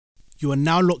You are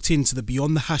now locked into the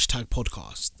Beyond the Hashtag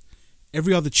podcast,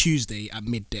 every other Tuesday at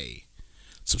midday.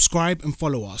 Subscribe and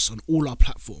follow us on all our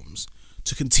platforms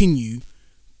to continue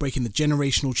breaking the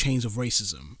generational chains of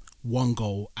racism, one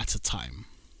goal at a time.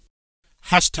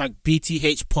 Hashtag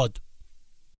BTH Pod.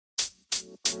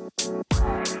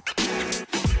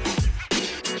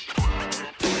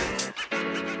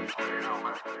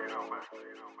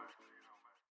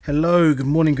 Hello, good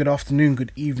morning, good afternoon,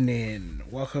 good evening.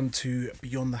 Welcome to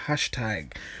Beyond the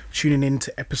Hashtag. Tuning in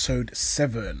to episode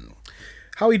 7.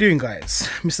 How are you doing, guys?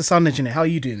 Mr. Sound Engineer, how are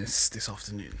you doing this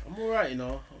afternoon? I'm alright,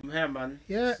 I'm here, man.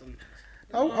 Yeah.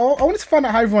 I wanted to find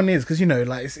out how everyone is, because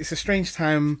it's a strange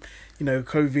time.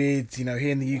 COVID.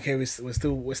 Here in the UK, we're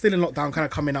still in lockdown, kind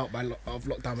of coming out of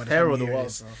lockdown by the Hair time of the year world,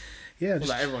 is. bro. Yeah,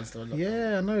 Like everyone's still in lockdown.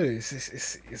 Yeah, I know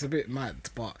it's a bit mad,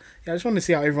 but yeah, I just want to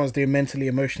see how everyone's doing mentally,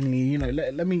 emotionally.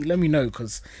 Let me know,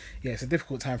 because it's a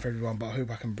difficult time for everyone. But I hope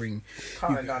I can bring.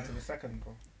 Counting down to the second,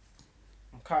 bro.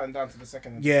 I'm counting down to the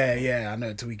second. Yeah, I know.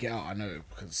 Until we get out, I know,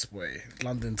 because boy,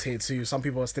 London tier 2. Some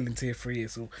people are still in tier 3.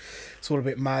 It's all a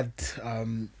bit mad.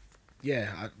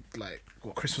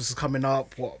 Christmas is coming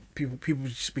up. What people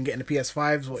just been getting the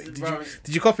PS5s. What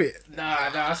did you cop it? Nah,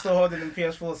 I'm still holding the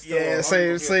PS4 still. Yeah,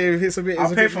 same. It's a bit.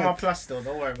 I'll pay for my Plus still.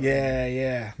 Don't worry.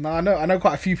 Yeah. No, I know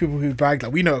quite a few people who bagged.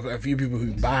 Like, we know a few people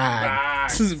who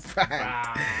bagged.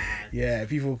 Yeah,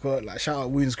 people got shout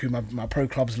out Wounds Crew, my pro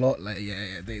clubs lot.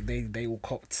 They all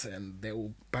copped and they're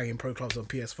all banging pro clubs on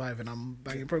PS5 and I'm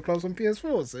banging pro clubs on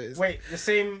PS4. So wait, the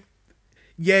same.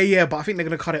 Yeah, but I think they're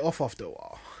gonna cut it off after a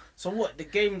while. So what, the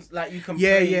games you can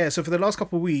play? Yeah. So for the last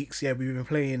couple of weeks, we've been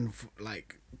playing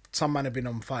some man have been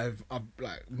on 5.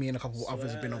 Me and a couple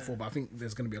others have been on 4, but I think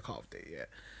there's gonna be a cut-off date. Yeah.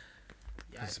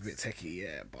 Yikes. It's a bit techie,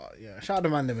 but shout out to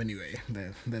them anyway.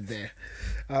 They're there.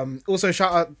 Also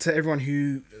shout out to everyone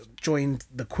who joined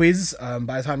the quiz.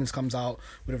 By the time this comes out,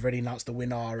 we'd have already announced the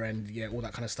winner and all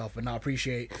that kind of stuff. But now I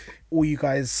appreciate all you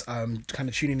guys kind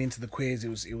of tuning into the quiz.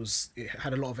 It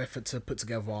had a lot of effort to put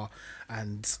together,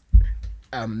 and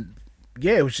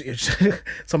it was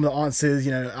some of the answers.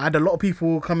 I had a lot of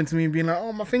people coming to me and being like,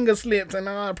 "Oh, my finger slipped," and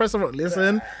I pressed the rock.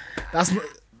 Listen,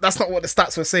 that's not what the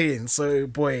stats were saying. So,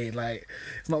 boy,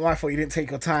 it's not my fault you didn't take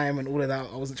your time and all of that.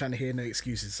 I wasn't trying to hear no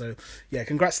excuses. So,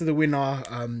 congrats to the winner.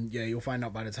 You'll find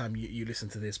out by the time you listen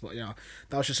to this. But, that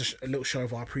was just a little show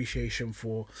of our appreciation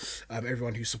for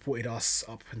everyone who supported us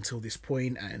up until this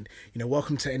point. And,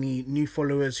 welcome to any new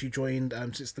followers who joined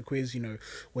since the quiz.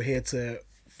 We're here to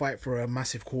fight for a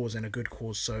massive cause and a good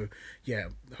cause. So,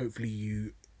 hopefully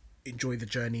you enjoy the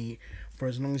journey for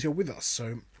as long as you're with us.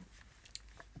 So,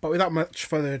 but without much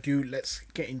further ado, let's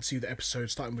get into the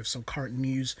episode, starting with some current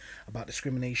news about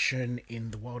discrimination in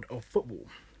the world of football.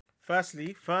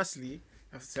 Firstly, I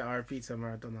have to say RIP to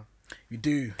Maradona. You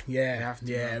do, we have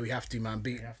to, man.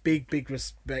 Big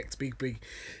respect, big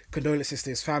condolences to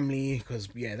his family, because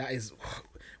that is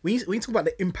when you talk about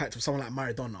the impact of someone like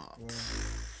Maradona,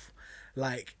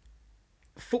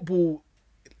 football.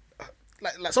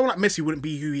 Like someone like Messi wouldn't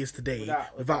be who he is today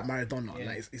without Maradona.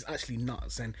 Yeah. It's actually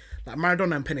nuts. And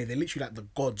Maradona and Pele, they're literally the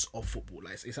gods of football.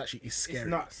 It's scary. It's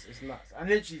nuts. And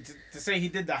literally to say he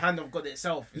did the hand of God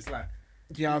itself, it's do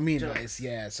you know what I mean?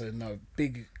 So no,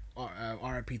 big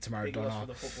RIP to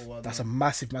Maradona. World, that's a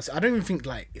massive. I don't even think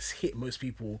it's hit most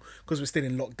people because we're still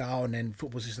in lockdown and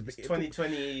football's just a bit.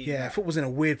 2020. Yeah, football's in a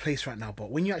weird place right now. But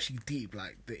when you actually deep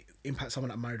the impact someone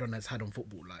like Maradona has had on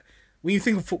football, when you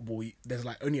think of football, there's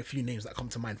only a few names that come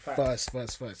to mind first, and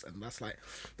that's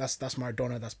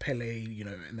Maradona, that's Pele,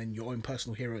 and then your own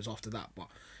personal heroes after that. But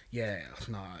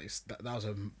that was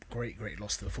a great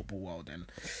loss to the football world, and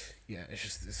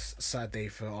it's a sad day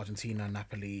for Argentina,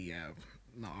 Napoli.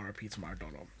 RIP to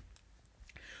Maradona.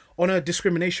 On a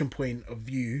discrimination point of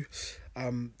view,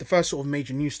 the first sort of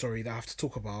major news story that I have to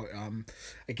talk about,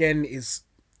 again, is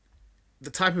the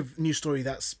type of news story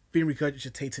that's been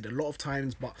regurgitated a lot of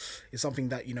times, but it's something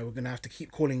that we're gonna have to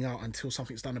keep calling out until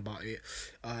something's done about it.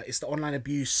 It's the online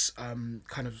abuse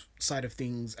kind of side of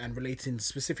things, and relating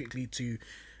specifically to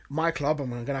my club.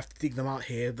 I'm gonna have to dig them out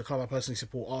here. The club I personally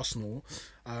support, Arsenal.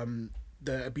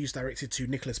 The abuse directed to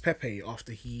Nicolas Pepe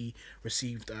after he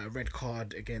received a red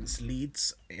card against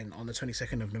Leeds on the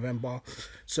 22nd of November.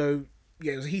 So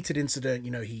it was a heated incident.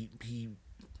 He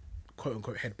quote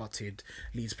unquote headbutted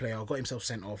Leeds player, got himself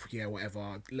sent off,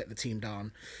 whatever, let the team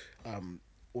down,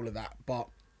 all of that. But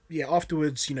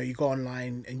afterwards, you go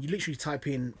online and you literally type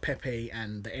in Pepe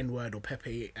and the N-word or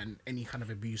Pepe and any kind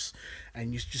of abuse,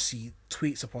 and you just see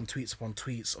tweets upon tweets upon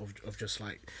tweets of just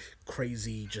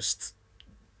crazy, just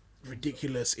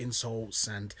ridiculous insults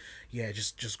and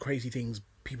just crazy things,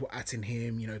 people atting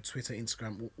him, Twitter,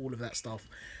 Instagram, all of that stuff.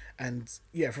 And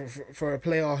yeah, for a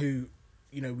player who,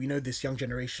 we know this young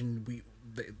generation,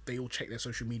 they all check their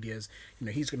social medias.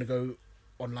 He's going to go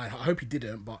online. I hope he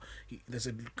didn't, but there's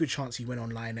a good chance he went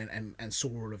online and saw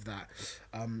all of that.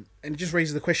 And it just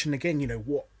raises the question again,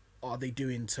 what are they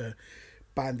doing to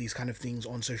ban these kind of things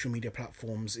on social media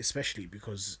platforms, especially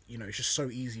because, it's just so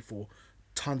easy for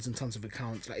tons and tons of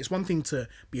accounts. Like, it's one thing to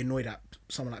be annoyed at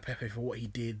someone like Pepe for what he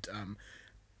did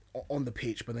on the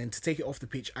pitch, but then to take it off the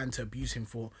pitch and to abuse him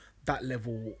for that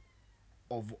level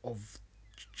of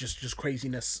just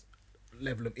craziness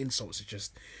level of insults, it's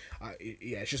just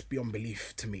it's just beyond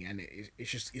belief to me. And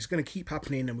it's going to keep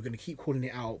happening, and we're going to keep calling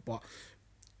it out. But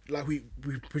like, we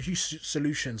produce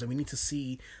solutions, and we need to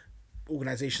see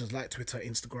organizations like Twitter,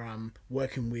 Instagram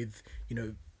working with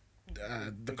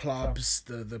the clubs,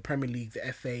 the Premier League,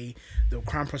 the FA, the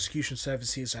Crown Prosecution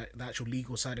Services, the actual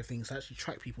legal side of things, to actually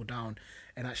track people down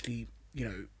and actually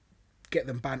get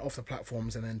them banned off the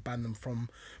platforms, and then ban them from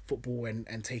football,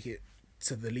 and take it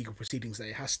to the legal proceedings that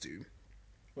it has to.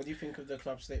 What do you think of the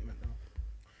club statement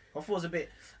though? I thought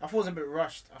it was a bit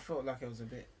rushed. I felt like it was a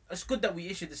bit. It's good that we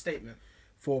issued the statement.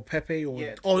 For Pepe or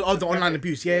Yeah, the online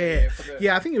abuse, yeah. the-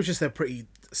 I think it was just a pretty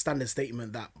standard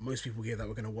statement that most people give, that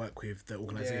we're going to work with the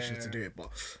organisations to do it. But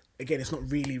again, it's not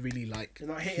really like You're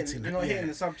not hitting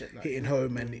the subject. Like, hitting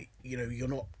home, and you're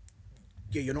not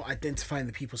identifying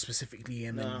the people specifically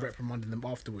and then reprimanding them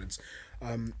afterwards.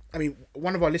 I mean,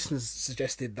 one of our listeners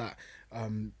suggested that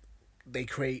they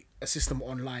create a system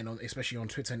online, especially on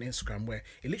Twitter and Instagram, where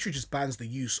it literally just bans the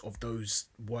use of those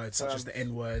words, such as the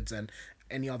N words and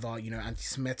any other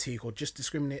anti-Semitic or just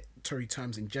discriminatory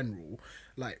terms in general.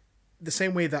 Like, the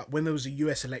same way that when there was a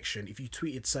US election, if you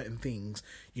tweeted certain things,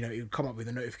 it would come up with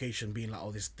a notification being like,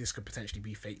 oh, this could potentially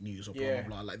be fake news or blah blah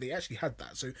blah. Like, they actually had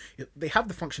that, so they have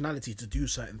the functionality to do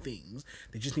certain things.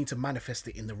 They just need to manifest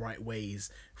it in the right ways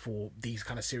for these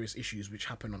kind of serious issues which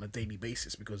happen on a daily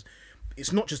basis, because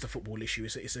it's not just a football issue.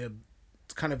 It's a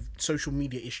kind of social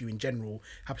media issue in general.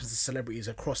 Happens to celebrities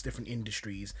across different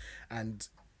industries, and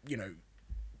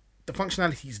the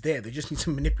functionality is there. They just need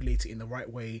to manipulate it in the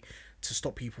right way to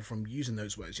stop people from using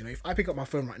those words. If I pick up my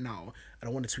phone right now and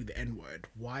I want to tweet the N word,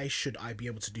 why should I be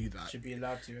able to do that? Should be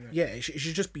allowed to, innit? Yeah, it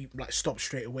should just be like stopped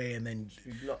straight away, and then Should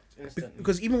be blocked instantly.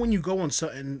 because even when you go on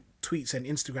certain tweets and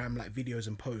Instagram like videos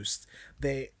and posts,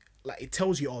 it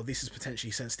tells you, oh, this is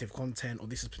potentially sensitive content, or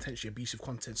this is potentially abusive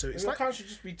content. So it's the account should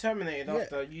just be terminated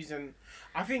after using.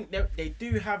 I think they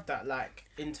do have that, like,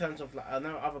 in terms of, like, I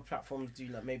know other platforms do,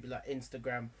 like, maybe like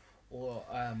Instagram or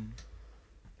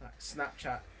like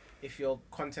Snapchat. If your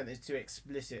content is too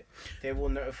explicit, they will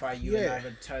notify you and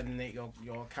either terminate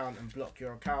your account and block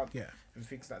your account and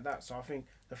things like that. So I think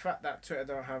the fact that Twitter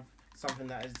don't have something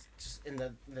that is just in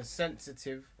the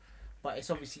sensitive, but it's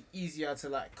obviously easier to,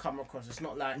 like, come across. It's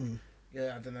not like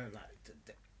I don't know, like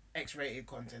the X-rated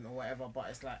content or whatever, but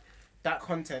it's like that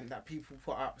content that people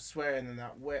put up swearing and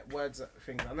that words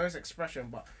things. I know it's expression,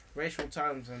 but racial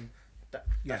terms and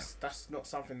that's not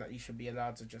something that you should be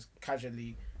allowed to just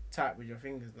casually type with your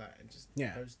fingers, like, and just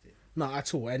post it. No,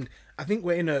 at all. And I think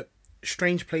we're in a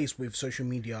strange place with social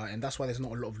media, and that's why there's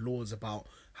not a lot of laws about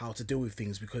how to deal with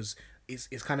things, because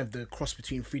it's kind of the cross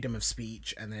between freedom of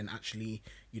speech and then actually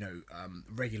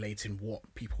regulating what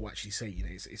people actually say.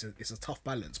 It's a tough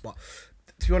balance. But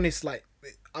to be honest, like,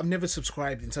 I've never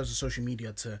subscribed in terms of social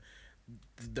media to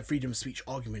the freedom of speech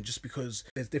argument, just because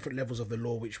there's different levels of the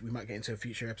law, which we might get into a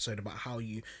future episode about how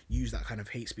you use that kind of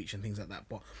hate speech and things like that.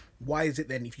 But why is it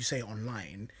then, if you say it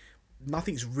online,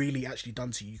 nothing's really actually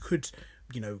done to you? You could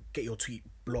get your tweet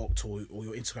blocked or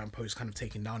your Instagram post kind of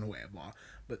taken down or whatever,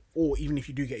 or even if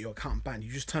you do get your account banned,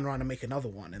 you just turn around and make another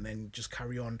one and then just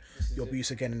carry on your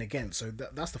abuse again and again. So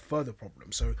that's the further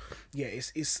problem. So yeah,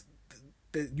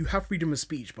 you have freedom of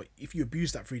speech, but if you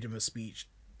abuse that freedom of speech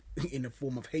in a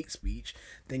form of hate speech,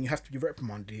 then you have to be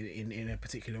reprimanded in a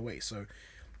particular way. So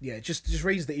yeah, just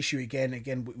raise the issue again.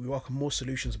 We welcome more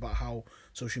solutions about how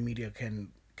social media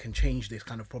can change this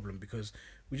kind of problem, because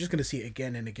we're just going to see it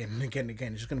again and again and again and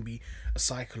again. It's just going to be a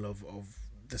cycle of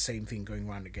the same thing going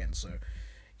around again. So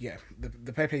yeah,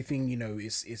 the Pepe thing,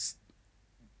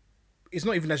 it's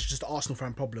not even as just an Arsenal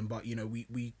fan problem, but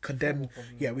we condemn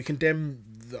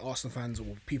the Arsenal fans,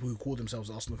 or people who call themselves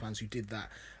Arsenal fans, who did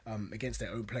that against their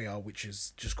own player, which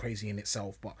is just crazy in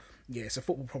itself. But yeah, it's a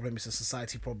football problem, it's a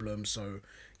society problem. So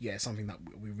yeah, it's something that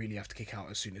we really have to kick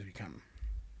out as soon as we can.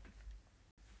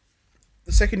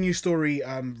 The second news story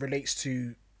relates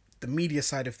to the media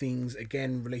side of things,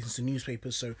 again relating to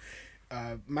newspapers. So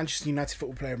Manchester United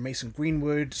football player Mason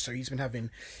Greenwood, so he's been having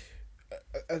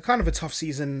a kind of a tough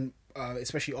season,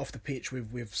 especially off the pitch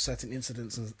with certain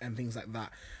incidents and things like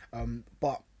that.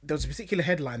 But there was a particular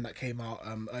headline that came out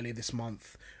earlier this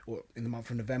month, or in the month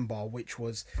of November, which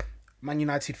was Man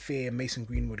United fear Mason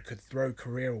Greenwood could throw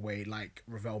career away like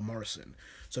Ravel Morrison.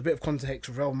 So a bit of context: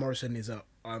 Ravel Morrison is a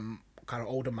kind of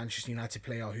older Manchester United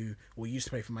player who used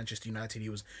to play for Manchester United. He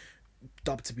was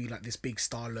dubbed to be like this big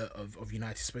starlet of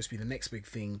United, supposed to be the next big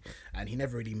thing, and he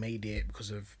never really made it because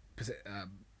of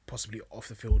possibly off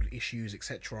the field issues,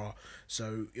 etc.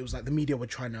 So it was like the media were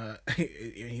trying to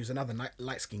he was another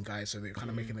light skinned guy, so they were kind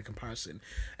of making the comparison,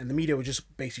 and the media were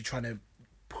just basically trying to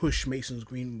push Mason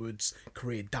Greenwood's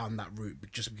career down that route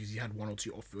just because he had one or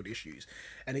two off-field issues.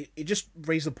 And it just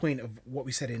raised the point of what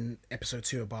we said in episode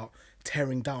 2 about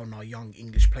tearing down our young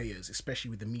English players,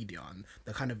 especially with the media and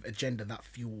the kind of agenda that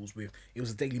fuels with... It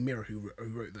was the Daily Mirror who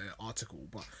wrote the article,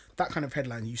 but that kind of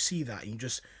headline, you see that and you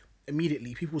just...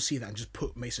 Immediately, people see that and just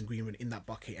put Mason Greenwood in that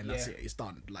bucket and that's it, it's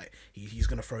done. Like, he's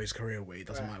going to throw his career away, it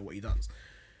doesn't matter what he does.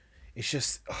 It's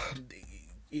just...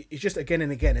 it's just again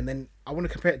and again, and then I want to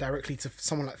compare it directly to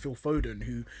someone like Phil Foden,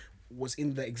 who was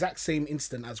in the exact same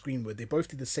incident as Greenwood. They both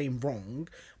did the same wrong,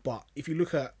 but if you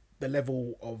look at the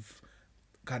level of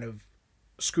kind of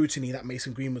scrutiny that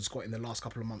Mason Greenwood's got in the last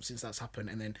couple of months since that's happened,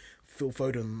 and then Phil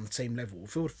Foden on the same level.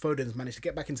 Phil Foden's managed to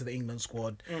get back into the England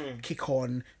squad, kick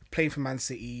on, playing for Man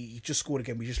City. He just scored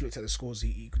again. We just looked at the scores.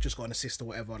 He just got an assist or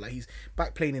whatever. Like, he's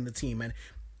back playing in the team. And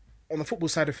on the football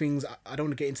side of things, I don't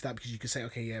want to get into that because you could say,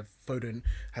 okay, yeah, Foden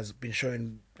has been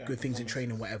showing good things in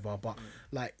training, whatever. But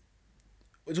like,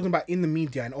 we're talking about in the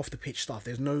media and off the pitch stuff.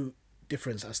 There's no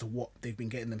difference as to what they've been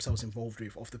getting themselves involved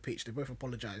with off the pitch. They both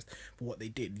apologised for what they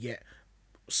did. Yet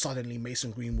suddenly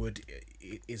Mason Greenwood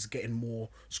is getting more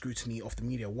scrutiny off the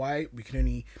media. Why? We can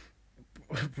only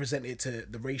present it to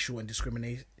the racial and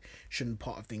discrimination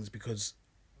part of things because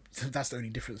that's the only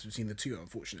difference between the two,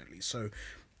 unfortunately. So,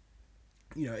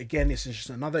 you know, again, this is just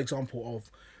another example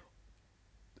of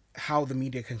how the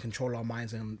media can control our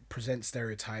minds and present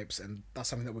stereotypes, and that's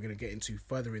something that we're going to get into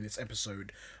further in this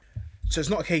episode. So it's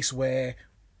not a case where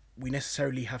we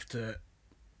necessarily have to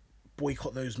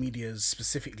boycott those medias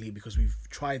specifically because we've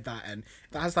tried that, and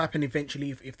that has to happen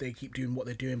eventually if they keep doing what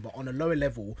they're doing. But on a lower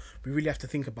level, we really have to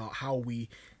think about how we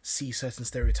see certain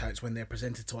stereotypes when they're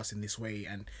presented to us in this way,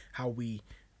 and how we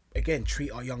again treat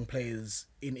our young players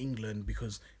in England,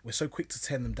 because we're so quick to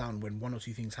turn them down when one or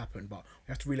two things happen. But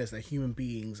we have to realize they're human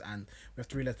beings, and we have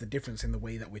to realize the difference in the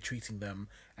way that we're treating them,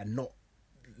 and not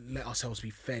let ourselves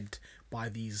be fed by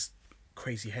these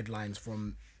crazy headlines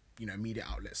from, you know, media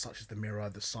outlets such as the Mirror,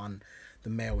 the Sun, the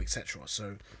Mail, etc.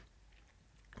 So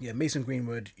yeah, Mason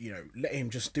Greenwood, you know, let him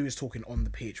just do his talking on the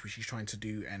pitch, which he's trying to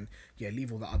do, and yeah,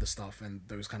 leave all that other stuff and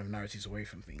those kind of narratives away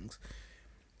from things.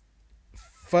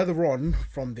 Further on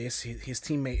from this, his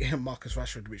teammate Marcus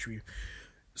Rashford, which we've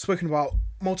spoken about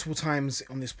multiple times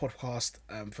on this podcast,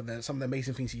 for some of the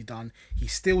amazing things he's done,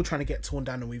 he's still trying to get torn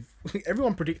down, and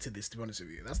everyone predicted this, to be honest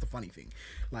with you. That's the funny thing.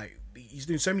 Like, he's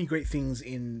doing so many great things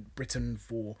in Britain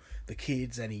for the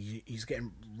kids, and he's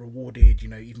getting rewarded, you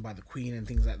know, even by the Queen and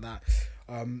things like that.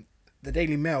 The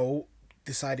Daily Mail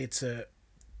decided to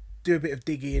do a bit of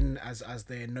digging, as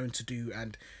they're known to do,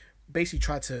 and basically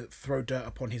try to throw dirt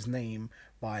upon his name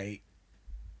by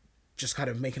just kind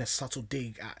of making a subtle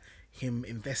dig at him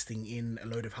investing in a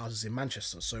load of houses in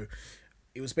Manchester. So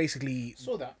it was basically...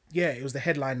 Saw that. Yeah, it was the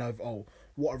headline of, oh,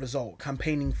 what a result.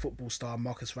 Campaigning football star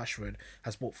Marcus Rashford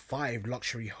has bought 5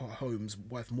 luxury homes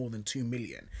worth more than 2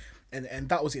 million. And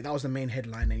that was it. That was the main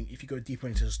headline. And if you go deeper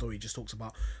into the story, it just talks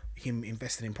about him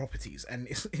investing in properties. And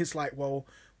it's like, well,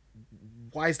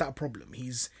 why is that a problem?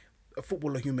 He's a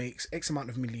footballer who makes X amount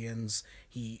of millions.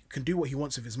 He can do what he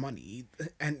wants with his money.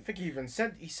 And I think he even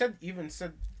said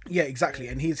yeah, exactly.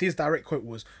 And his direct quote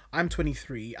was, "I'm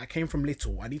 23, I came from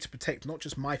little, I need to protect not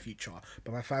just my future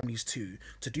but my family's too.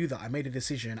 To do that, I made a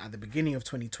decision at the beginning of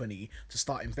 2020 to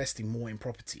start investing more in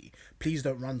property. Please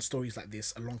don't run stories like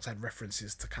this alongside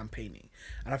references to campaigning."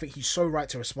 And I think he's so right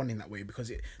to respond in that way, because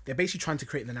they're basically trying to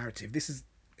create the narrative. This is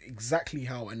exactly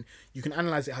how, and you can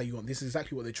analyze it how you want, this is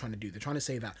exactly what they're trying to do. They're trying to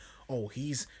say that, oh,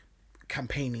 he's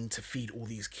campaigning to feed all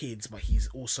these kids, but he's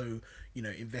also, you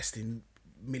know, investing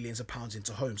millions of pounds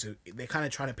into homes. So they're kind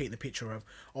of trying to paint the picture of,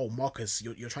 oh, Marcus,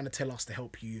 you're trying to tell us to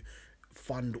help you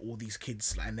fund all these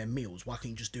kids and their meals. Why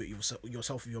can't you just do it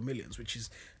yourself with your millions? Which is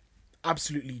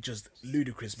absolutely just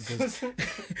ludicrous, because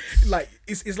like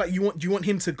it's like you want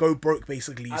him to go broke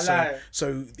basically,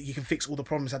 so he can fix all the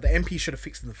problems that the MP should have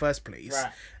fixed in the first place.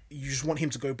 Right. You just want him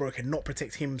to go broke and not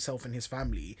protect himself and his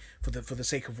family for the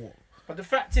sake of what? But the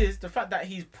fact that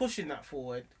he's pushing that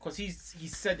forward, because he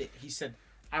said it. He said,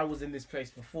 I was in this place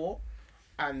before,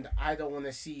 and I don't want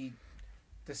to see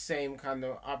the same kind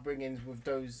of upbringings with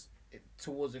those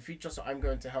towards the future, so I'm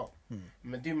going to help. I'm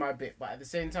gonna do my bit, but at the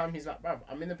same time, he's like, bruv,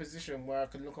 I'm in a position where I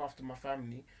can look after my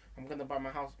family. I'm gonna buy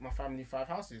my family 5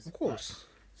 houses. Of course. Like,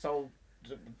 so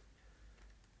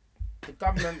the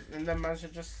government and them man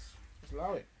should just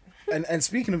allow it. And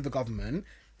speaking of the government,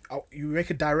 you make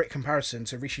a direct comparison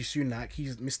to Rishi Sunak.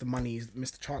 He's Mr. Money, he's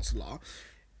Mr. Chancellor.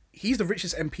 He's the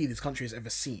richest MP this country has ever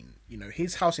seen. You know,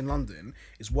 his house in London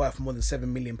is worth more than £7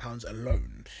 million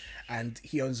alone, and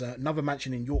he owns another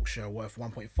mansion in Yorkshire worth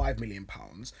 £1.5 million.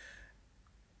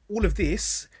 All of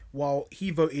this while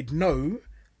he voted no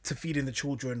to feeding the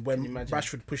children when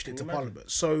Rashford pushed it to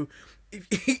Parliament. So,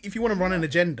 if you want to run an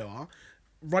agenda,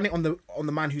 run it on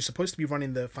the man who's supposed to be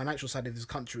running the financial side of this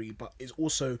country, but is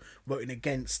also voting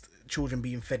against children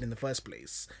being fed in the first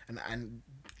place, and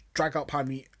drag up how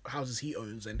many houses he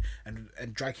owns and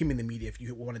drag him in the media if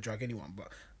you want to drag anyone.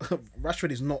 But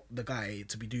Rashford is not the guy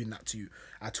to be doing that to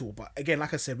at all. But again,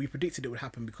 like I said, we predicted it would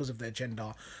happen because of the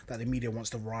agenda that the media wants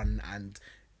to run. And,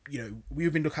 you know, we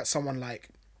even look at someone like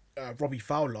Robbie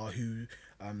Fowler, who,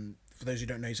 for those who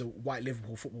don't know, he's a white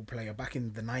Liverpool football player. Back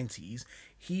in the 90s,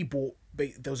 he bought...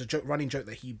 There was a running joke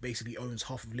that he basically owns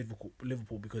half of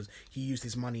Liverpool because he used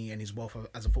his money and his wealth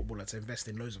as a footballer to invest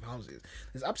in loads of houses.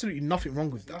 There's absolutely nothing wrong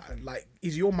with that. Like,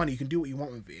 it's your money. You can do what you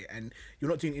want with it, and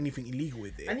you're not doing anything illegal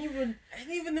with it. And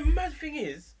even the mad thing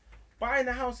is, buying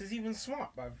a house is even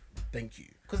smart, bruv. Thank you.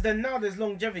 Because then now there's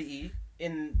longevity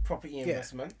in property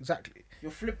investment. Exactly.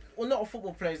 A lot of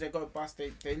football players, they go bust,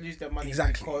 they lose their money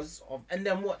because of, and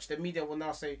then watch, the media will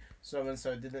now say so and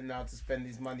so didn't know how to spend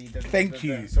his money. Thank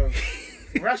you. So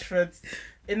Rashford's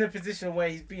in a position where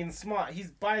he's being smart. He's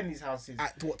buying these houses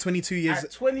at what, 22 years?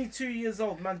 At 22 years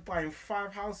old, man's buying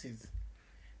 5 houses.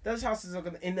 Those houses are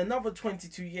gonna, in another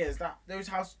 22 years, those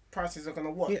house prices are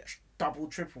gonna double,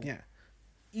 triple,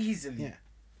 easily.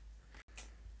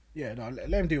 Yeah, no, let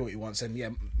him do what he wants. And yeah,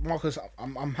 Marcus,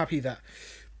 I'm happy that,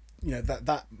 you know,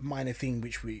 that minor thing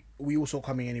which we all saw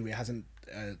coming anyway hasn't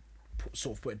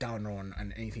sort of put a downer on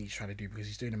and anything he's trying to do, because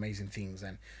he's doing amazing things.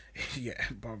 And yeah,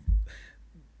 but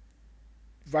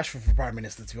Rashford for Prime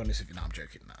Minister, to be honest with you, no, I'm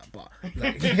joking now, but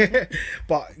like,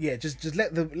 but yeah, just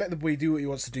let the boy do what he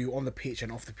wants to do on the pitch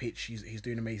and off the pitch. He's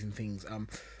doing amazing things.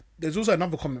 There's also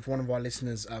another comment from one of our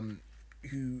listeners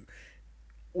who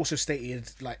also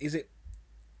stated, like, is it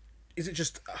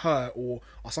just her, or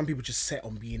are some people just set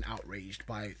on being outraged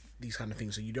by these kind of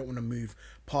things, so you don't want to move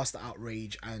past the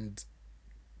outrage and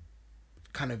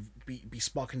kind of be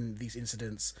sparking these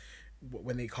incidents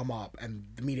when they come up, and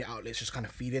the media outlets just kind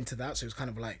of feed into that? So it's kind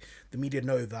of like the media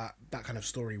know that kind of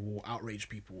story will outrage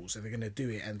people, so they're going to do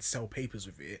it and sell papers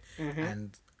with it.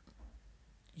 And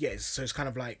yes, so it's kind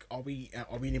of like, are we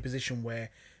in a position where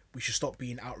we should stop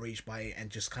being outraged by it and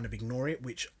just kind of ignore it?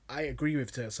 Which I agree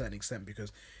with to a certain extent,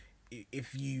 because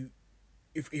if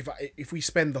we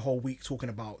spend the whole week talking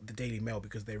about the Daily Mail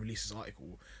because they release this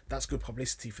article, that's good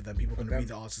publicity for them. People are going to read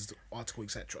the article,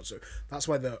 etc. So that's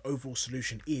why the overall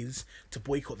solution is to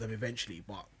boycott them eventually.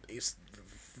 But it's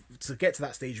to get to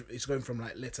that stage, it's going from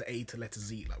like letter A to letter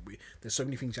Z. Like there's so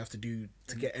many things you have to do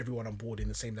to get everyone on board in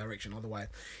the same direction. Otherwise,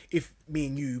 if me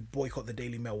and you boycott the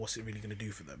Daily Mail, what's it really going to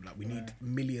do for them? Like, we need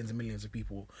millions and millions of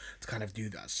people to kind of do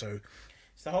that. So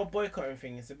the whole boycotting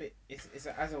thing is it's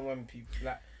as and when people,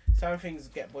 like, some things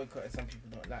get boycotted, some people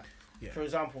don't. Like, for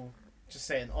example, just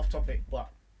saying off topic, but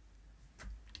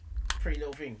Pretty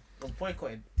Little Thing was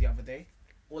boycotted the other day.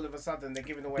 All of a sudden, they're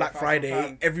giving away Black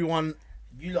Friday. Everyone,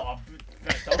 you lot are,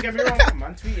 don't get me wrong,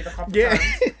 man. Tweeted a couple times,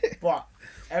 but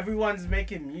everyone's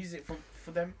making music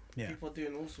for them. People are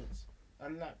doing all sorts,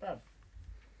 and like, bruv,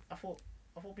 I thought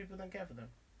people don't care for them.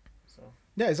 So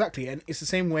yeah, exactly. And it's the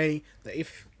same way that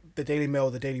if the Daily Mail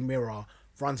or the Daily Mirror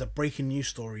runs a breaking news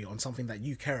story on something that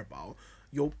you care about,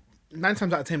 you're 9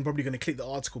 times out of 10 probably going to click the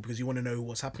article because you want to know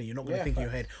what's happening. You're not going to think in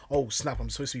your head, oh snap, I'm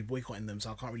supposed to be boycotting them,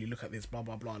 so I can't really look at this, blah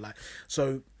blah blah. Like,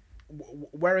 so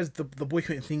whereas the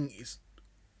boycotting thing is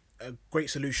a great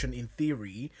solution in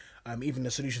theory, even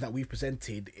the solution that we've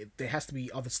presented, there has to be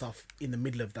other stuff in the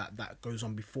middle of that goes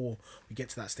on before we get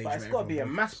to that stage. But it's got to be a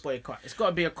mass boycott. It's got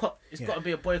to be got to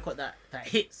be a boycott that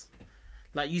hits.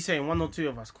 Like you saying, 1 or 2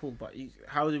 of us, cool. But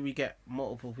how do we get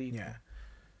multiple people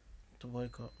to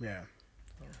boycott? Yeah.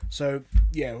 So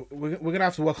yeah, we're gonna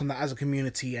have to work on that as a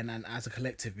community and as a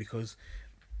collective, because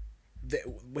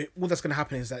what that's gonna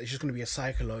happen is that it's just gonna be a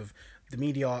cycle of the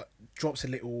media drops a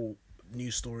little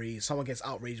news story, someone gets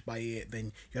outraged by it,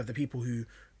 then you have the people who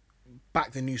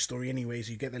back the news story anyways.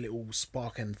 You get the little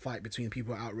spark and fight between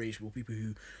people outraged or people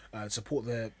who support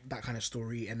that kind of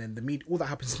story, and then all that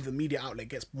happens is the media outlet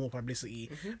gets more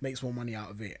publicity, makes more money out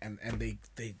of it, and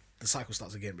the cycle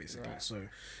starts again basically. Right. So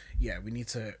yeah, we need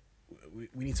to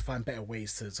we need to find better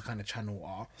ways to kind of channel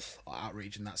our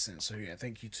outrage in that sense. So yeah,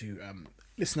 thank you to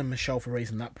listener Michelle for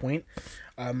raising that point.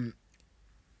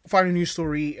 Final news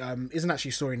story isn't actually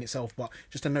a story in itself, but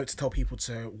just a note to tell people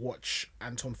to watch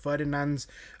Anton Ferdinand's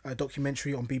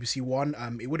documentary on BBC One.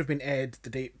 It would have been aired the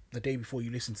day before you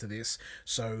listen to this,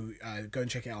 so go and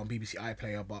check it out on BBC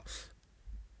iPlayer. But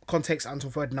context: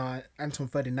 Anton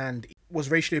Ferdinand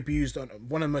was racially abused on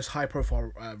one of the most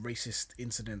high-profile racist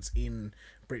incidents in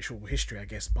British football history, I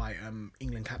guess, by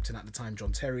England captain at the time,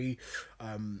 John Terry.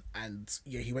 And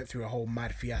yeah, he went through a whole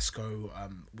mad fiasco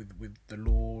with the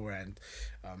law and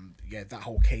yeah, that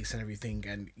whole case and everything.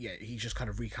 And yeah, he's just kind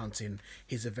of recounting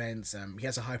his events. He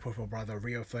has a high-profile brother,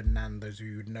 Rio Ferdinand, those of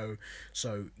you would know.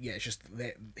 So yeah, it's just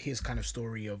his kind of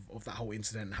story of that whole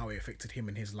incident and how it affected him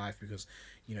in his life, because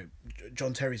you know,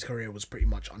 John Terry's career was pretty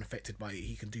much unaffected by it.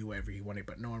 He can do whatever he wanted,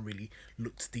 but no one really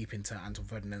looked deep into Anton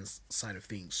Ferdinand's side of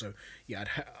things. So yeah, I'd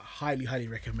highly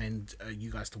recommend you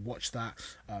guys to watch that.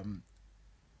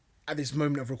 At this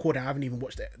moment of recording, I haven't even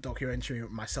watched the documentary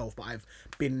myself, but I've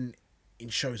been in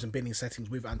shows and been in settings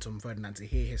with Anton Ferdinand to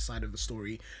hear his side of the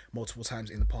story multiple times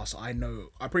in the past. So I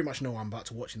pretty much know I'm about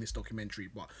to watch in this documentary,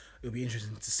 but it'll be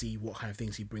interesting to see what kind of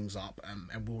things he brings up,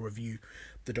 and we'll review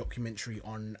the documentary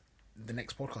on the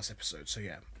next podcast episode. So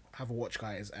yeah, have a watch,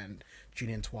 guys, and tune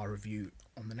in to our review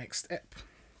on the next ep.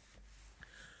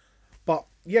 But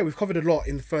yeah, we've covered a lot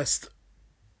in the first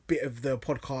bit of the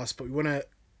podcast, but we want to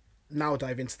now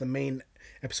dive into the main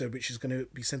episode, which is going to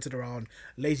be centered around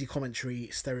lazy commentary,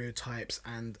 stereotypes,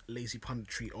 and lazy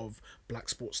punditry of black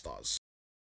sports stars.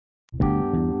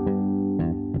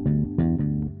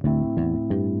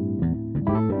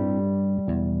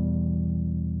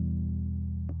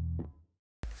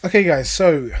 Okay, guys,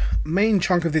 so main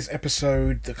chunk of this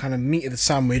episode, the kind of meat of the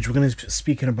sandwich, we're going to be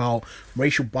speaking about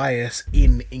racial bias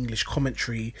in English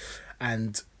commentary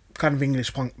and kind of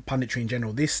English punditry in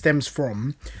general. This stems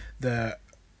from the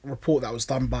report that was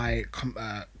done by kind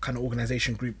of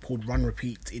organisation group called Run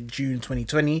Repeat in June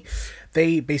 2020.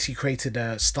 They basically created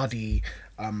a study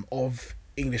of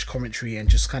English commentary and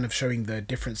just kind of showing the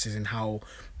differences in how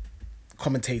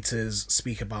commentators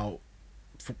speak about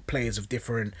players of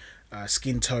different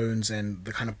skin tones and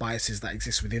the kind of biases that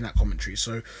exist within that commentary.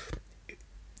 So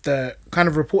the kind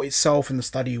of report itself and the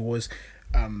study was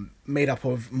made up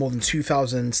of more than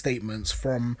 2,000 statements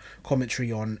from commentary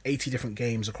on 80 different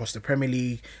games across the Premier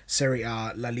League, Serie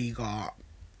A, La Liga,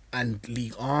 and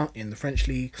Ligue 1 in the French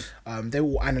league. They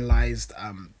were all analysed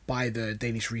by the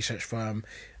Danish research firm,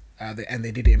 and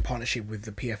they did it in partnership with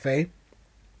the PFA.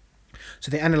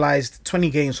 So they analysed 20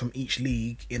 games from each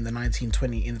league in the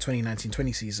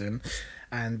 2019-20 season,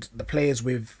 and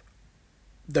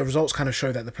the results kind of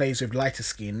show that the players with lighter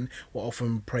skin were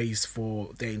often praised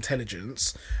for their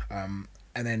intelligence, and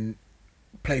then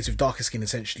players with darker skin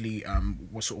essentially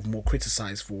were sort of more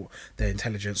criticised for their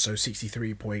intelligence. So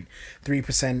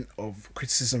 63.3% of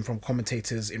criticism from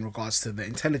commentators in regards to the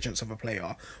intelligence of a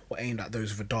player were aimed at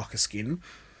those with a darker skin.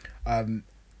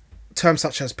 Terms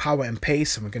such as power and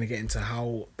pace, and we're going to get into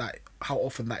how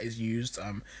often that is used,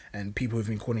 and people have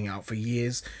been calling it out for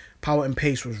years. Power and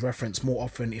pace was referenced more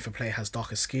often if a player has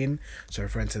darker skin, so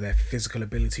referring to their physical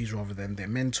abilities rather than their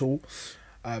mental.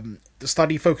 The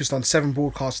study focused on 7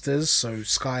 broadcasters, so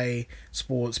Sky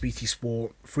Sports, BT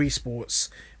Sport, Free Sports,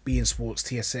 beIN Sports,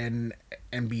 TSN,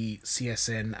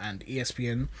 NBCSN, and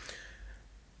ESPN.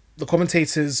 The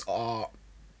commentators were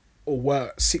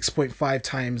 6.5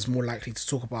 times more likely to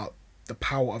talk about the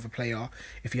power of a player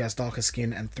if he has darker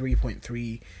skin, and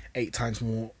 3.38 times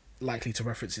more likely to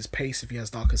reference his pace if he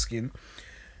has darker skin.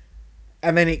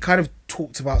 And then it kind of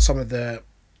talked about some of the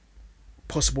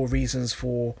possible reasons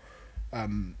for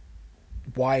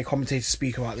why commentators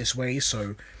speak about this way.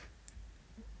 So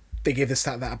they gave the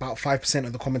stat that about 5%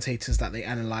 of the commentators that they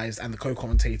analysed and the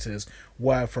co-commentators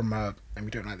were from and we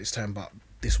don't like this term, but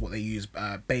this is what they use,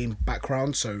 BAME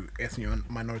background, so ethnic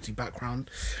minority background.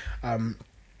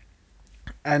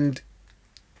 And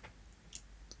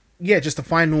yeah, just the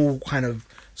final kind of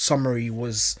summary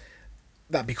was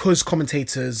that because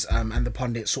commentators and the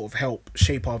pundits sort of help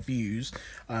shape our views,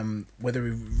 whether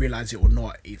we realise it or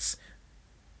not, it's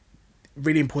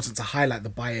really important to highlight the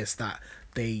bias that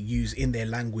they use in their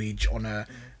language on a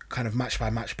kind of match by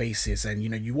match basis. And you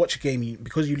know, you watch a game,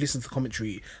 because you listen to the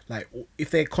commentary, like if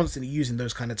they're constantly using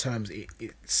those kind of terms, it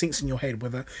sinks in your head,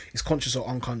 whether it's conscious or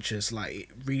unconscious. Like it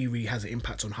really has an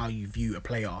impact on how you view a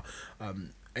player.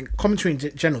 And commentary in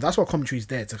general, that's what commentary is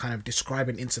there to kind of describe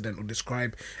an incident or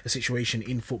describe a situation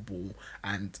in football,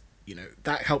 and you know,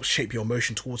 that helps shape your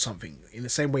emotion towards something. In the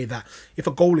same way that if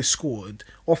a goal is scored,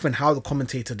 often how the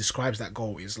commentator describes that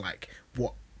goal is like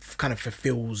what kind of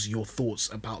fulfills your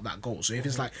thoughts about that goal. So if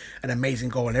it's like an amazing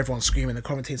goal and everyone's screaming, the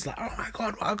commentator's like, "Oh my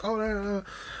god, what a goal!"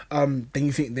 Then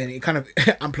you think, then it kind of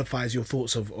amplifies your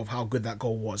thoughts of how good that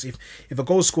goal was. If a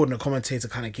goal's scored and a commentator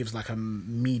kind of gives like a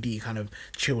meaty kind of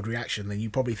chilled reaction, then you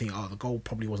probably think, oh, the goal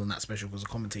probably wasn't that special because the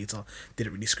commentator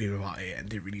didn't really scream about it and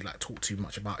didn't really like talk too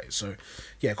much about it. So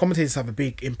yeah, commentators have a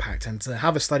big impact, and to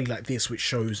have a study like this which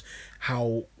shows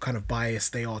how kind of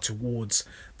biased they are towards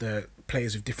the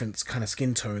players with different kind of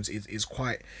skin tones is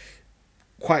quite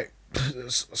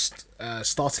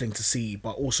startling to see,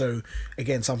 but also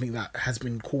again something that has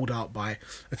been called out by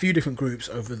a few different groups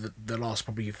over the last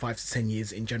probably 5 to 10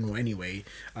 years in general anyway,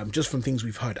 just from things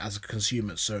we've heard as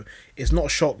consumers. So it's not a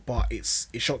shock, but it's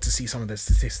shocked to see some of the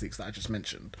statistics that I just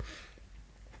mentioned.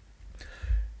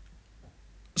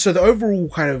 So the overall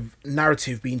kind of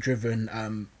narrative being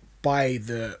driven by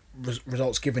the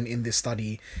results given in this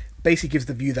study basically gives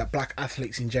the view that black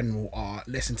athletes in general are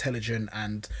less intelligent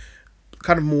and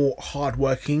kind of more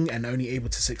hardworking and only able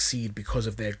to succeed because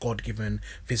of their God-given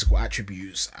physical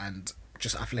attributes and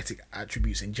just athletic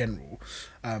attributes in general.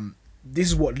 This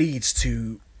is what leads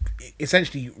to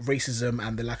essentially racism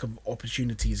and the lack of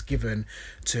opportunities given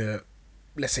to,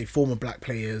 let's say, former black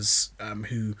players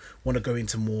who want to go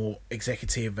into more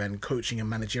executive and coaching and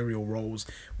managerial roles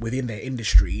within their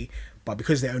industry, but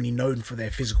because they're only known for their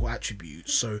physical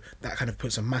attributes, so that kind of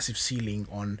puts a massive ceiling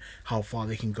on how far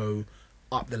they can go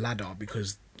up the ladder,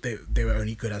 because they were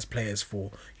only good as players for,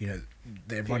 you know,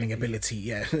 their running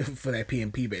ability, for their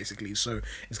P&P basically. So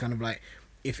it's kind of like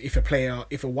if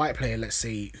a white player, let's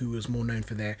say, who was more known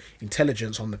for their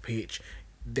intelligence on the pitch,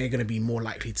 they're going to be more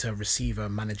likely to receive a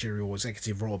managerial or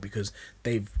executive role because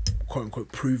they've quote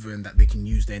unquote proven that they can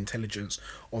use their intelligence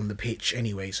on the pitch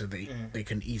anyway, so they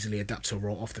can easily adapt to a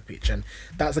role off the pitch. And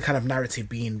that's the kind of narrative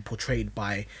being portrayed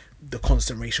by the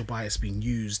constant racial bias being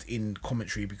used in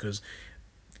commentary, because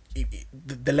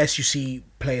the less you see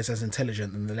players as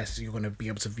intelligent, then the less you're going to be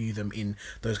able to view them in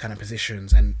those kind of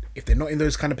positions. And if they're not in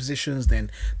those kind of positions, then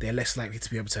they're less likely to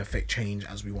be able to affect change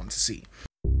as we want to see.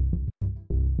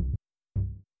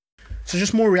 So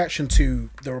just more reaction to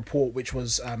the report, which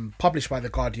was published by The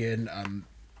Guardian,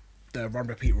 the Run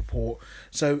Repeat report.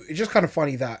 So it's just kind of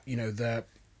funny that, you know, the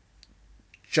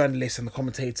journalists and the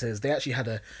commentators, they actually had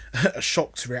a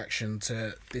shocked reaction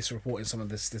to this report in some of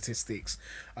the statistics,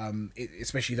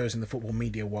 especially those in the football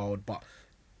media world. But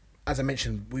as I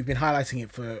mentioned, we've been highlighting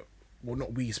it for, well,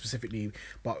 not we specifically,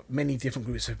 but many different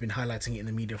groups have been highlighting it in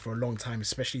the media for a long time,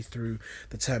 especially through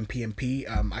the term P&P.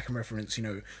 I can reference, you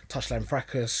know, Touchline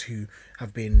Fracas, who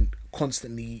have been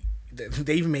constantly,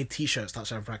 they even made t-shirts,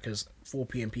 Touchline Fracas, for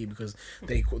P&P, because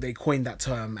they coined that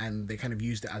term and they kind of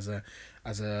used it as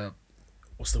a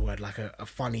what's the word, like a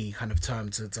funny kind of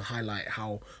term to highlight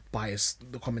how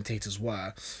biased the commentators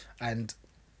were. And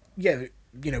yeah,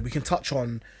 you know, we can touch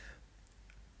on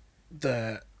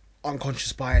the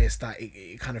unconscious bias that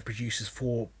it kind of produces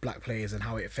for black players and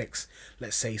how it affects,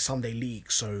 let's say, Sunday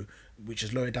League, so which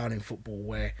is lower down in football,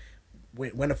 where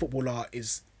when a footballer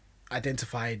is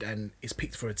identified and is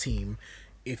picked for a team,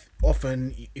 if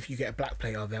you get a black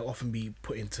player, they'll often be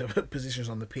put into positions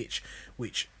on the pitch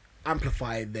which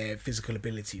amplify their physical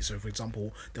ability. So for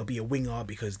example, there'll be a winger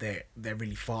because they're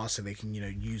really fast, so they can, you know,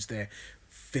 use their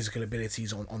physical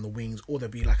abilities on the wings, or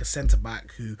there'll be like a centre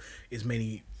back who is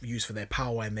mainly used for their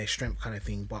power and their strength kind of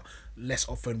thing, but less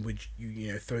often would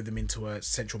you know, throw them into a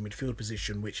central midfield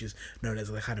position, which is known as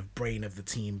the kind of brain of the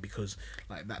team, because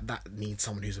like that needs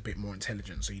someone who's a bit more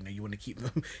intelligent. So, you know, you want to keep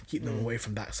them away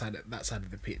from that side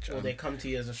of the pitch. Or they come to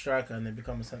you as a striker and they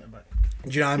become a centre back.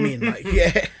 Do you know what I mean? Like,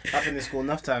 yeah, I've been in school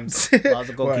enough times. But I was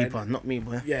a goalkeeper, Right. not me,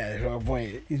 boy. Yeah, well,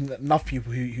 boy, enough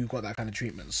people who got that kind of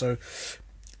treatment. So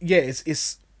yeah,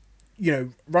 it's you know,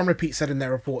 Run Repeat said in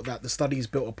their report that the study is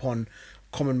built upon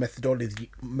common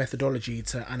methodology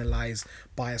to analyze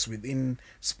bias within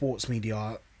sports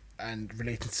media and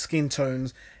related to skin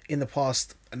tones. In the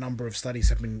past, a number of studies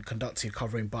have been conducted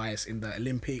covering bias in the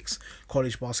Olympics,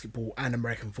 college basketball, and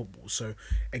American football. So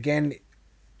again,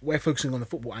 we're focusing on the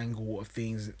football angle of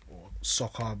things, or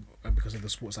soccer, because of the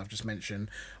sports I've just mentioned,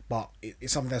 but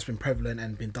it's something that's been prevalent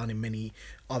and been done in many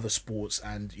other sports.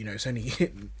 And, you know, it's only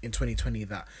in 2020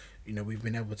 that, you know, we've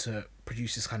been able to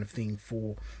produce this kind of thing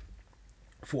for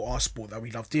our sport that we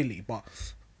love dearly. But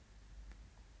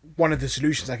one of the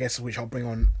solutions, I guess, which I'll bring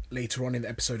on later on in the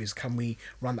episode, is can we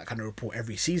run that kind of report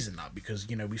every season now? Because,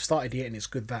 you know, we've started it and it's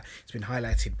good that it's been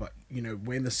highlighted, but, you know,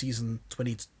 we're in the season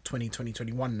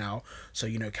 2020-2021 now, so,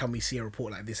 you know, can we see a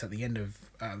report like this at the end of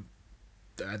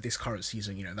this current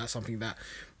season? You know, that's something that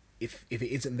if it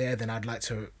isn't there, then I'd like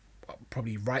to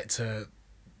probably write to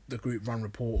the group run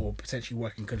report, or potentially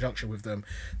work in conjunction with them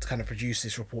to kind of produce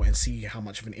this report and see how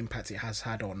much of an impact it has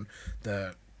had on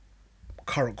the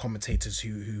current commentators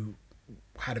who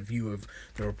had a view of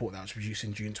the report that was produced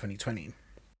in June 2020.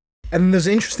 And there's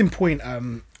an interesting point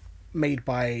made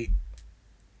by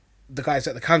the guys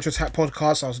at the Counter Attack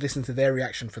podcast. I was listening to their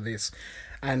reaction for this,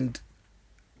 and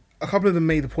a couple of them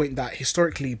made the point that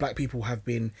historically black people have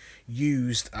been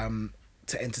used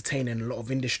to entertain in a lot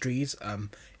of industries,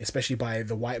 especially by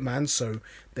the white man. So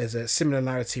there's a similar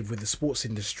narrative with the sports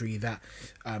industry that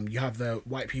you have the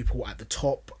white people at the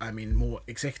top, in more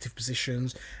executive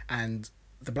positions, and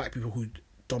the black people who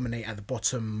dominate at the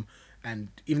bottom. And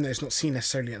even though it's not seen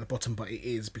necessarily at the bottom, but it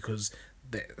is, because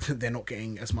they're not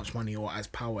getting as much money or as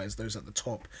power as those at the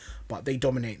top, but they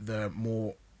dominate the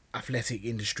more athletic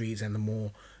industries and the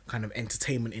more kind of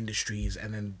entertainment industries.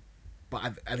 And then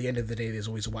but at the end of the day, there's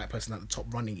always a white person at the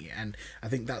top running it, and I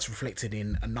think that's reflected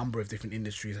in a number of different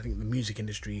industries. I think the music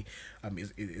industry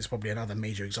is probably another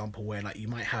major example where, like, you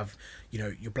might have, you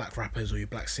know, your black rappers or your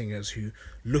black singers who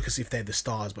look as if they're the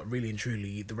stars, but really and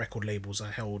truly the record labels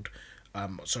are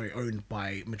owned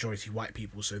by majority white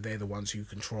people, so they're the ones who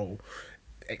control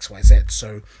XYZ.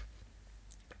 So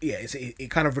yeah,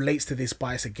 it kind of relates to this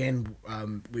bias again,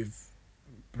 with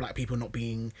black people not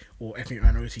being, or ethnic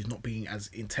minorities not being as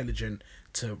intelligent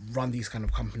to run these kind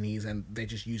of companies, and they're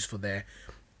just used for their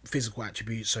physical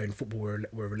attributes. So in football,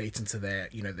 we're relating to their,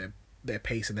 you know, their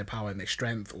pace and their power and their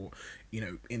strength, or, you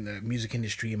know, in the music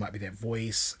industry it might be their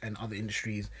voice, and other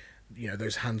industries, you know,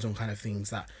 those hands-on kind of things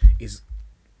that is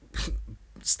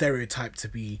stereotyped to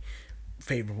be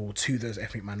favorable to those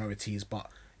ethnic minorities. But,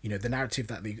 you know, the narrative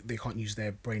that they can't use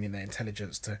their brain and their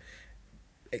intelligence to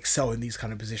excel in these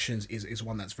kind of positions is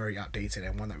one that's very outdated,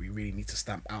 and one that we really need to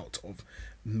stamp out of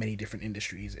many different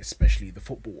industries, especially the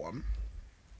football one.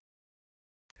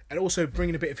 And also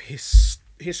bringing a bit of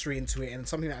history into it, and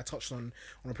something that I touched on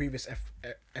a previous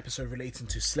episode relating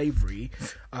to slavery.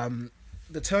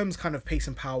 The terms kind of pace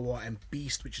and power and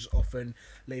beast, which is often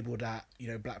labelled at, you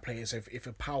know, black players. So if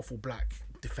a powerful black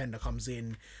defender comes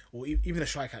in, or even a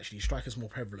striker, actually, striker's more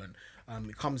prevalent.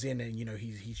 It comes in and, you know,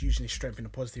 he's using his strength in a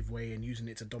positive way and using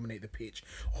it to dominate the pitch.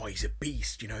 Oh, he's a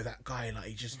beast, you know, that guy, like,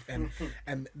 he just,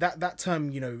 and that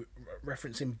term, you know,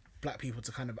 referencing black people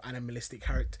to kind of animalistic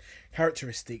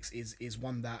characteristics is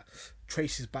one that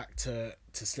traces back to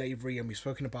slavery. And we've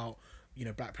spoken about, you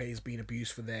know, black players being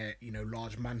abused for their, you know,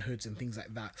 large manhoods and things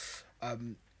like that.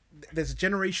 There's a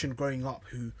generation growing up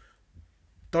who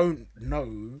don't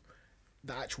know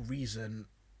the actual reason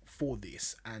for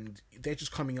this, and they're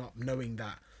just coming up knowing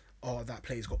that, oh, that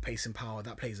player's got pace and power,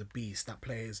 that player's a beast, that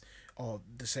player's, oh,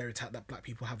 the stereotype that black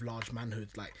people have large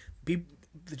manhoods. Like,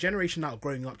 the generation now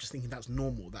growing up just thinking that's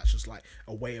normal, that's just like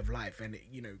a way of life. And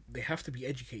you know, they have to be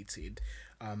educated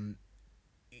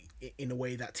in a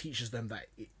way that teaches them that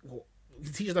it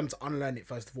teaches them to unlearn it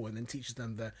first of all, and then teaches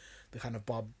them the kind of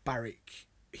barbaric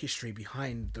history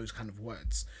behind those kind of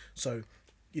words. So,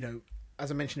 you know, as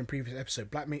I mentioned in previous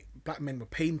episode, black men were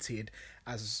painted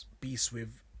as beasts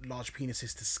with large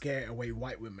penises to scare away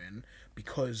white women,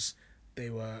 because they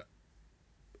were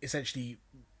essentially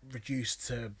reduced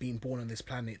to being born on this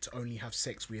planet to only have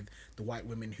sex with the white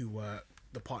women who were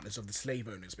the partners of the slave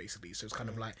owners, basically. So it's kind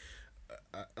of like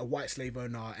a white slave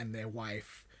owner and their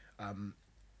wife.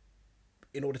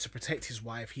 In order to protect his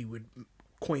wife, he would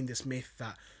coin this myth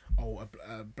that, oh,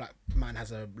 a black man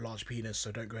has a large penis,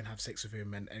 so don't go and have sex with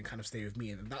him, and kind of stay with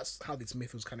me. And that's how this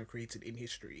myth was kind of created in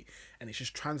history, and it's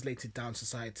just translated down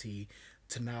society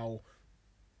to now.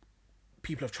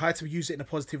 People have tried to use it in a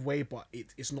positive way, but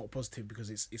it's not positive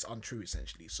because it's untrue,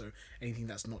 essentially. So anything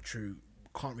that's not true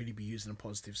can't really be used in a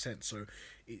positive sense. So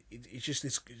it's just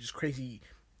this just crazy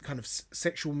kind of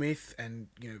sexual myth, and,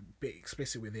 you know, a bit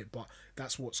explicit with it, but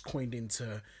that's what's coined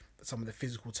into some of the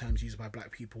physical terms used by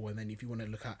black people. And then if you want to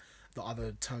look at the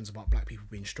other terms about black people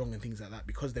being strong and things like that,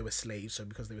 because they were slaves, so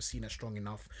because they were seen as strong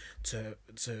enough to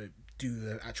do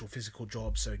the actual physical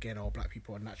job. So again, our black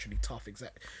people are naturally tough,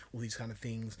 all these kind of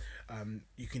things.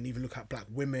 You can even look at black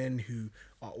women who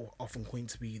are often coined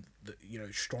to be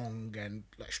strong, and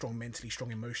like strong mentally,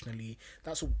 strong emotionally.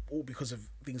 That's all because of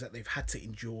things that they've had to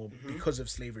endure because of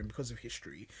slavery and because of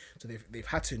history. So they've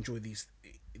had to enjoy these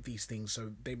things.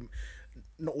 So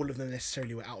not all of them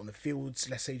necessarily were out on the fields,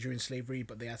 let's say, during slavery,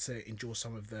 but they had to endure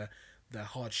some of the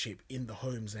hardship in the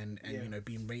homes and you know,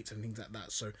 being raped and things like that.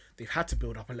 So they've had to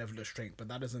build up a level of strength, but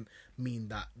that doesn't mean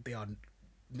that they are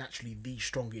naturally the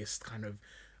strongest kind of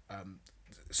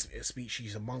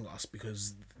species among us,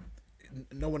 because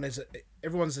no one is.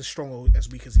 Everyone's as strong or as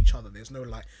weak as each other. There's no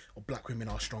like, oh, black women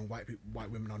are strong, white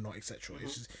women are not, etc.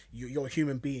 It's just you're a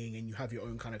human being and you have your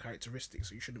own kind of characteristics.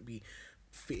 So you shouldn't be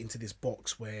fit into this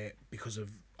box where because of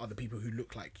other people who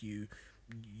look like you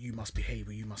must behave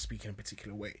or you must speak in a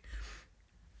particular way.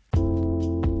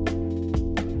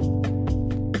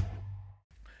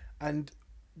 And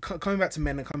coming back to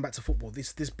men and coming back to football,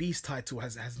 this beast title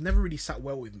has never really sat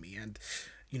well with me. And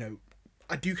you know,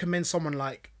 I do commend someone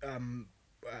like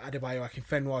Adebayo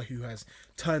Akinfenwa, who has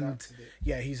turned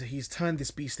he's turned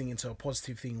this beast thing into a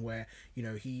positive thing where, you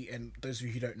know, he, and those of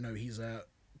you who don't know, he's a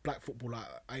black footballer.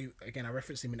 I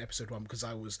referenced him in episode 1 because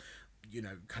I was, you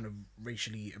know, kind of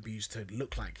racially abused to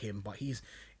look like him, but he's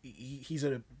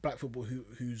a black footballer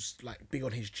who's like big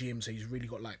on his gym, so he's really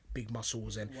got like big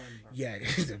muscles and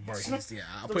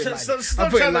I'll put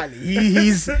it lightly.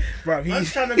 He's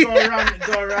trying to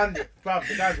go around it, bro.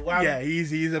 The guy's wild. Yeah,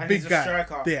 he's a big guy.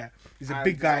 Striker. Yeah, he's a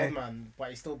big guy, old man, but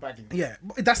he's still bagging. Yeah,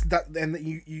 that's that. And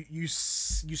you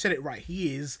said it right.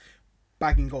 He is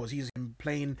bagging goals. He's been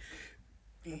playing.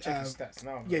 Check his stats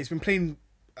now. Yeah, he's been playing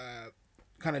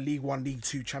kind of League 1, League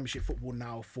 2 Championship football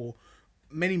now for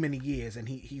many years, and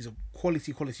he's a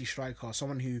quality striker,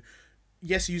 someone who,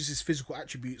 yes, uses physical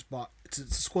attributes, but to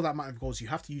score that amount of goals you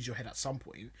have to use your head at some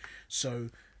point. So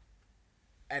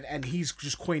and he's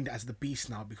just coined as the beast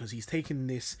now because he's taken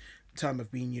this term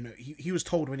of being, you know, he was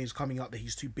told when he was coming up that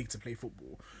he's too big to play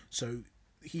football, so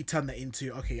he turned that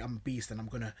into, okay, I'm a beast and I'm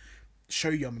gonna show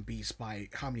you I'm a beast by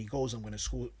how many goals I'm gonna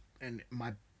score and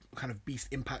my kind of beast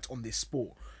impact on this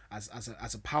sport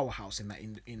as a powerhouse in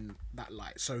that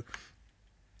light. So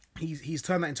he's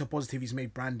turned that into a positive. He's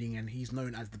made branding and he's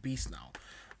known as the beast now,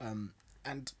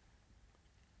 and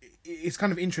it's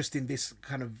kind of interesting, this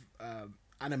kind of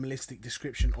animalistic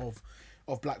description of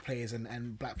black players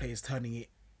and black players turning it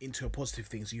into a positive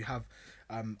thing. So you have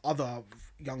other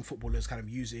young footballers kind of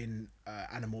using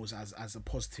animals as a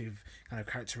positive kind of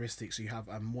characteristic. So you have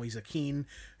Moise Kean,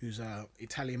 who's a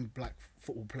Italian black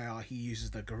football player. He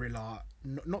uses the gorilla,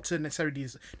 not to necessarily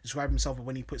describe himself, but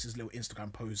when he puts his little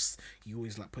Instagram posts, he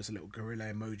always like puts a little gorilla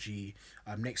emoji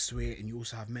next to it. And you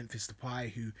also have Memphis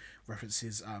Depay, who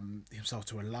references himself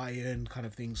to a lion kind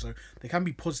of thing. So there can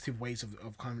be positive ways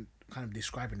of kind of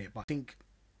describing it, but I think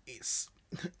it's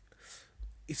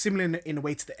it's similar in a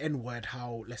way to the N-word,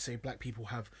 how, let's say, black people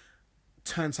have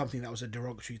turned something that was a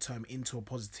derogatory term into a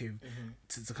positive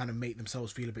to kind of make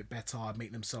themselves feel a bit better,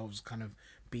 make themselves kind of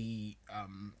be,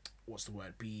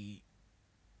 be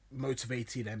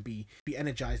motivated and be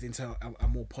energized into a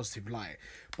more positive light.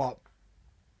 But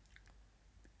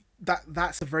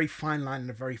that's a very fine line and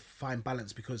a very fine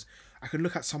balance, because I could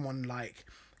look at someone like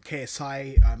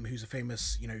KSI, who's a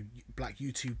famous, you know, black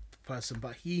YouTube person,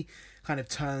 but he kind of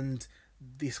turned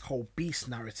this whole beast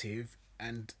narrative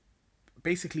and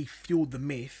basically fueled the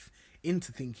myth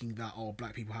into thinking that, oh,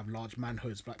 black people have large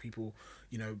manhoods, black people,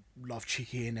 you know, love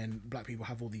chicken, and black people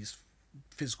have all these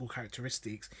physical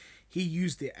characteristics. He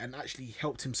used it and actually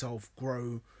helped himself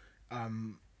grow.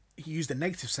 He used a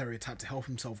negative stereotype to help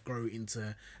himself grow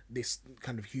into this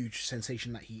kind of huge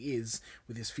sensation that he is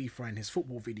with his FIFA and his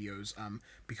football videos,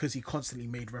 because he constantly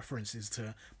made references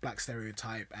to black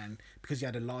stereotype, and because he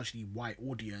had a largely white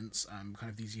audience, kind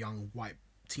of these young white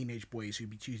teenage boys who'd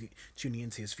be tuning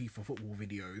into his FIFA football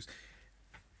videos.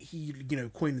 He, you know,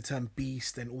 coined the term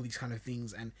beast and all these kind of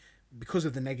things, and because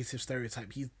of the negative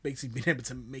stereotype, he's basically been able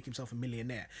to make himself a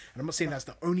millionaire. And I'm not saying that's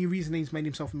the only reason he's made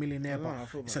himself a millionaire, but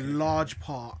it's a large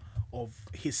part of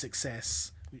his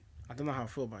success. I don't know how I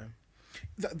feel about him.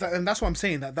 And that's what I'm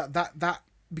saying, that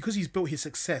because he's built his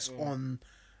success on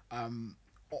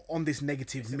this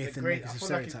negative myth and negative stereotype. I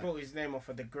feel like he built his name off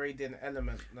a degrading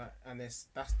element, and that's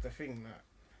the thing.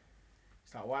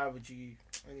 It's like, why would you...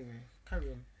 Anyway, carry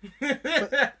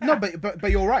on. but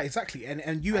you're right, exactly.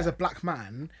 And you as a black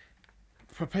man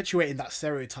perpetuating that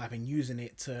stereotype and using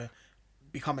it to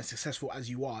become as successful as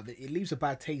you are, that it leaves a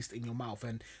bad taste in your mouth.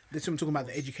 And this is what I'm talking about,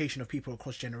 the education of people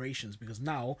across generations, because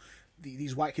now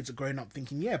these white kids are growing up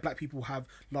thinking, yeah, black people have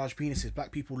large penises,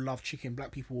 black people love chicken,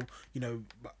 black people, you know,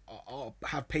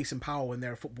 have pace and power when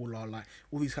they're a footballer, like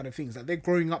all these kind of things. Like, they're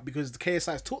growing up because the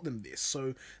KSI has taught them this.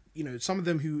 So, you know, some of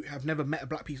them who have never met a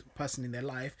black person in their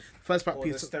life, first black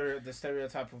people, the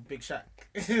stereotype of Big Shaq.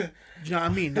 Do you know what I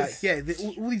mean? Like, yeah,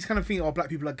 all these kind of things. Oh, black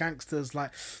people are gangsters.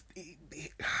 Like,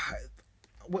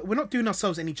 we're not doing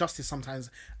ourselves any justice sometimes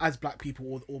as black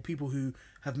people, or people who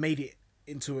have made it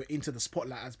into the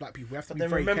spotlight as black people. We have to be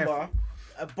very careful.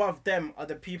 Above them are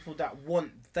the people that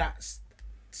want that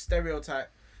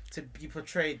stereotype to be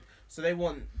portrayed. So they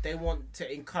want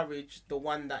to encourage the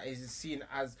one that is seen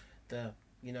as the,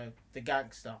 you know, the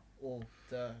gangster, or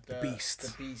the beast.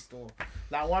 the beast, or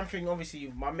like one thing.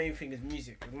 Obviously, my main thing is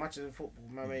music. As much as in football,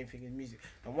 my main thing is music.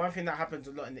 And one thing that happens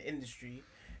a lot in the industry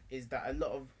is that a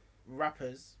lot of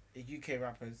rappers, UK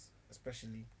rappers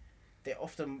especially, they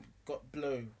often got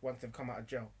blow once they've come out of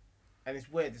jail, and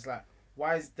it's weird. It's like,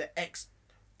 why is the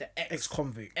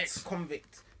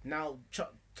ex-convict now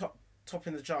top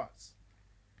in the charts?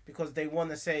 Because they want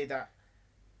to say that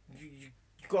you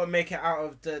got to make it out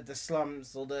of the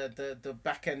slums or the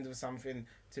back end of something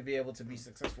to be able to be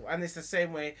successful. And it's the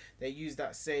same way they use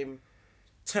that same,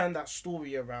 turn that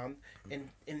story around in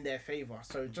their favour.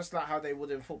 So just like how they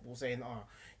would in football, saying,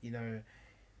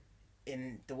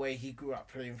 in the way he grew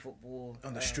up playing football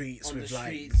on the streets on with the like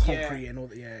streets, concrete and all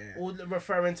that, all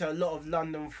referring to a lot of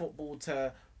London football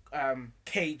to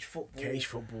cage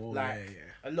football, like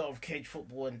a lot of cage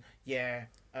football, and you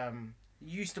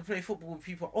used to play football with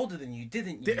people older than you,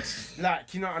 didn't you?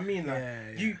 Like, you know what I mean?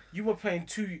 Like you were playing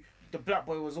the black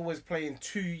boy was always playing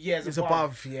 2 years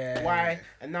above. Why?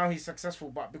 And now he's successful,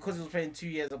 but because he was playing 2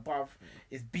 years above,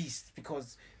 is beast,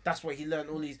 because that's where he learned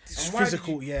all these. And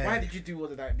physical, why did you do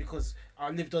all of that? Because I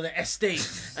lived on the estate,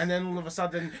 and then all of a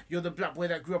sudden you're the black boy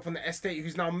that grew up on the estate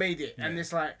who's now made it, and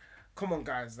it's like, come on,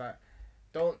 guys, like,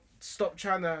 don't stop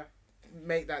trying to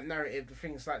make that narrative. The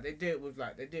things like they do it with your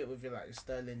like your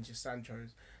Sterling, your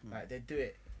Sancho's, like they do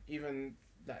it even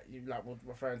like you like were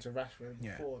referring to Rashford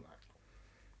before, like.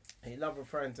 He love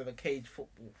referring to the cage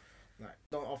football. Like,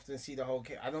 don't often see the whole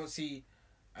cage. I don't see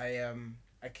a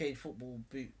cage football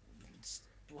boot.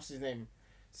 What's his name?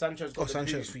 Sancho's got the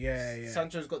boot.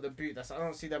 Sancho's got the boot. I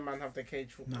don't see that man have the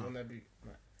cage football on their boot.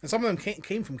 Like, and some of them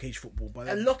came from cage football, but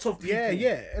a lot of people.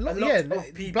 A lot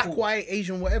of people. Black, white,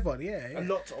 Asian, whatever. A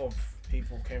lot of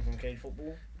people came from cage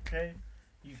football. Okay,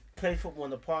 you played football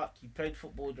in the park. You played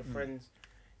football with your friends.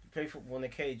 You played football in the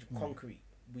cage, concrete.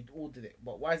 We all did it,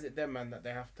 but why is it them, man, that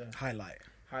they have to highlight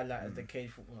as the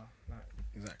cage footballer? Like,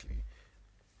 exactly.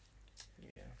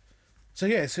 Yeah.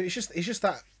 So it's just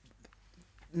that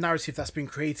narrative that's been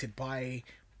created by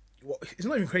it's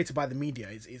not even created by the media.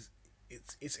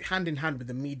 It's hand in hand with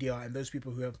the media and those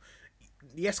people who have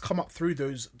come up through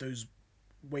those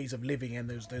ways of living and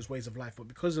those ways of life, but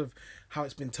because of how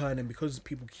it's been turned and because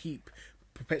people keep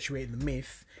perpetuating the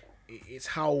myth, it's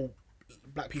how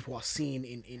black people are seen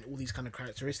in all these kind of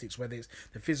characteristics, whether it's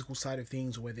the physical side of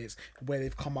things or whether it's where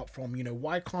they've come up from.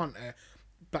 Why can't a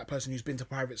black person who's been to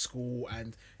private school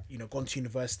and gone to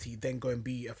university then go and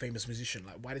be a famous musician?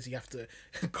 Like, why does he have to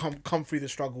come through the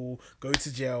struggle, go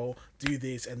to jail, do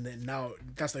this, and then now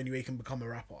that's the only way he can become a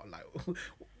rapper? Like,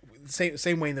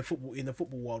 same way in the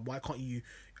football world. Why can't you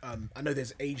I know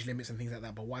there's age limits and things like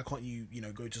that, but why can't you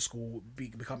go to school,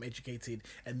 become educated,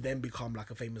 and then become like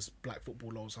a famous black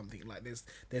footballer or something? Like,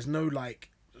 there's no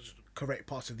like correct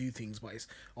path to do things, but it's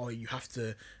you have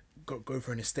to go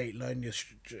for an estate, learn your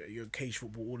cage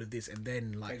football, all of this, and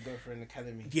then like go for an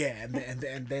academy.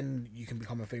 And then you can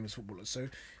become a famous footballer. So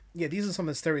these are some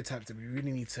of the stereotypes that we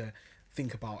really need to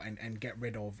think about and get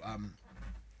rid of,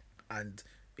 and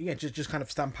just kind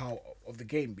of stamp out of the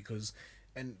game, because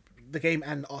and the game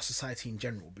and our society in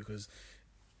general, because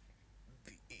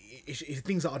it's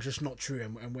things that are just not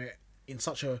true, and we're in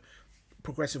such a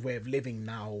progressive way of living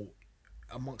now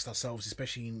amongst ourselves,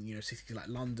 especially in cities like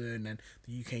London and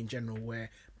the UK in general, where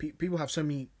people have so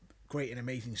many great and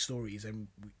amazing stories, and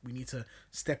we need to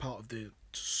step out of the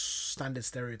standard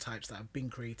stereotypes that have been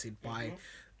created by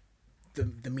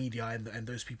the media and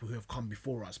those people who have come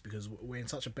before us, because we're in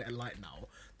such a better light now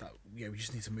that we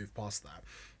just need to move past that.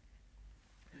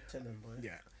 Tell them, boy.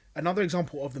 Another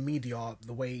example of the media,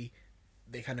 the way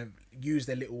they kind of use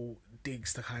their little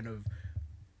digs to kind of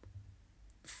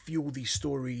fuel these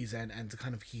stories and to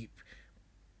kind of keep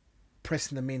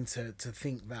pressing them in to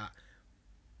think that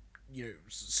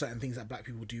certain things that black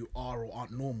people do are or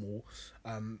aren't normal,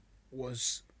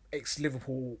 was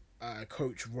ex-Liverpool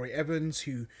coach Roy Evans,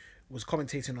 who was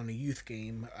commentating on a youth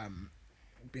game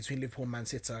between Liverpool and Man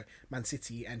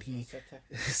City, and he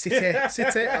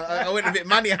City. I went a bit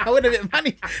manny.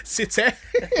 City.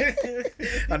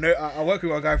 I know. I work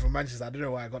with a guy from Manchester. I don't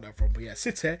know where I got that from, but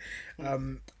City.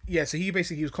 So he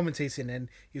was commentating, and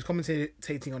he was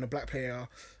commentating on a black player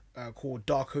called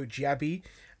Darko Diaby,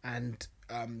 and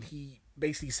he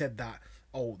basically said that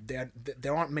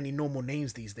there aren't many normal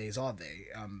names these days, are they?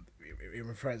 In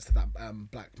reference to that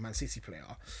black Man City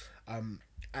player,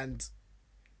 and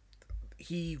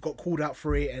he got called out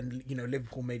for it, and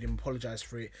Liverpool made him apologise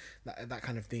for it, that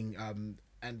kind of thing.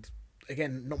 And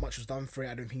again, not much was done for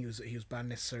it. I don't think he was banned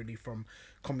necessarily from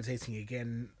commentating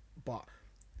again, but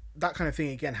that kind of thing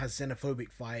again has xenophobic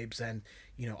vibes, and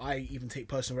I even take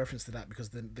personal reference to that because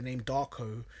the name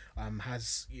Darko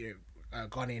has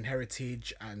Ghanaian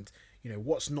heritage, and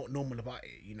what's not normal about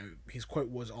it. His quote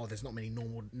was, "Oh, there's not many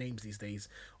normal names these days,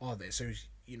 are there?" So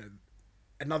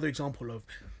another example of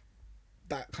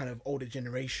that kind of older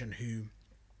generation who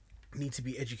need to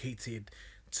be educated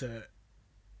to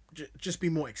just be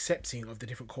more accepting of the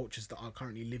different cultures that are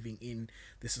currently living in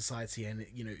this society. And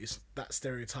it's that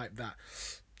stereotype that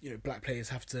black players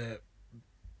have to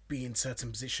be in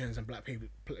certain positions and black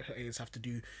players have to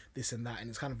do this and that, and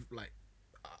it's kind of like,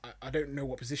 I don't know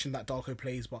what position that Darko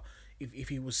plays, but if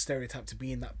he was stereotyped to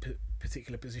be in that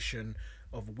particular position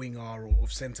of winger or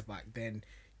of centre back, then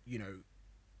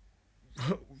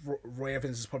Roy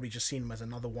Evans has probably just seen him as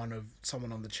another one of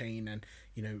someone on the chain, and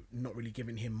not really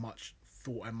giving him much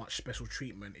thought and much special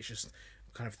treatment. It's just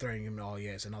kind of throwing him, oh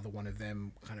yeah, it's another one of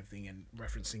them kind of thing, and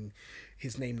referencing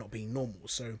his name not being normal.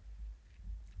 So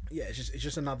yeah, it's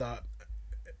just another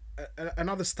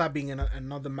stabbing and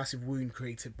another massive wound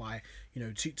created by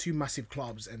two massive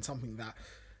clubs, and something that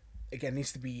again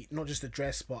needs to be not just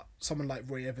addressed, but someone like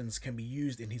Roy Evans can be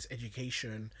used in his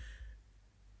education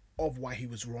of why he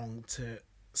was wrong, to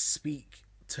speak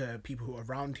to people who are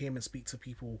around him and speak to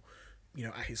people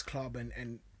at his club,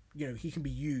 and he can be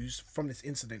used from this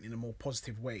incident in a more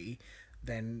positive way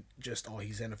than just, oh,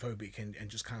 he's xenophobic, and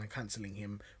just kind of cancelling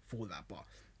him for that. But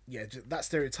yeah, that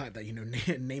stereotype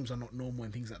that names are not normal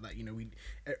and things like that.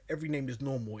 Every name is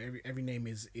normal. Every name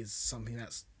is something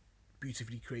that's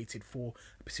beautifully created for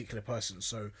a particular person.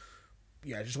 So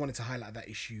yeah, I just wanted to highlight that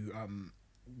issue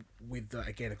with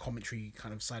again a commentary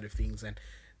kind of side of things, and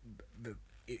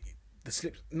the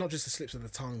slips, not just the slips of the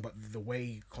tongue, but the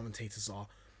way commentators are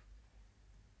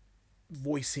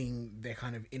voicing their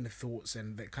kind of inner thoughts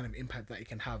and the kind of impact that it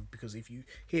can have. Because if you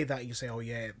hear that and you say, oh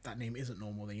yeah, that name isn't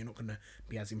normal, then you're not going to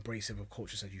be as embracive of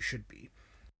cultures as you should be.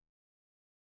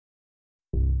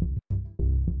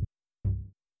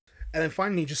 And then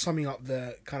finally, just summing up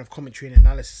the kind of commentary and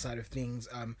analysis side of things,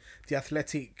 the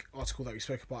Athletic article that we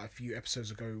spoke about a few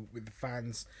episodes ago with the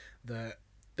fans,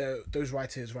 those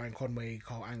writers, Ryan Conway,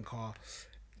 Carl Anka,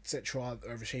 etc.,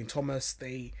 over Shane Thomas,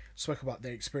 they spoke about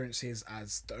their experiences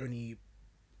as the only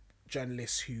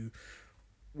journalists who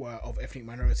were of ethnic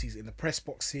minorities in the press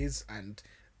boxes, and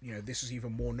this was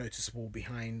even more noticeable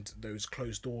behind those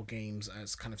closed door games,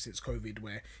 as kind of since COVID,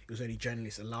 where it was only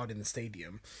journalists allowed in the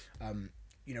stadium.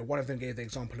 One of them gave the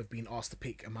example of being asked to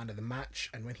pick a man of the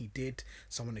match, and when he did,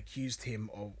 someone accused him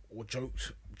of, or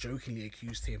jokingly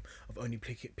accused him of only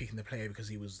picking the player because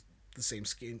he was the same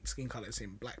skin color as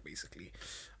him, black, basically.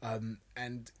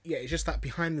 And yeah, it's just that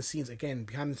behind the scenes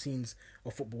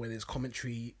of football, where there's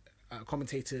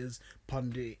commentators,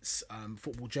 pundits,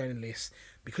 football journalists,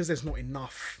 because there's not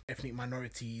enough ethnic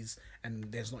minorities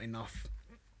and there's not enough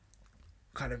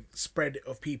kind of spread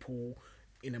of people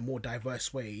in a more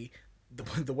diverse way.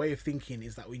 The way of thinking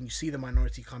is that when you see the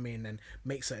minority come in and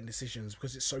make certain decisions,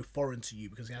 because it's so foreign to you,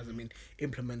 because it hasn't been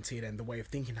implemented and the way of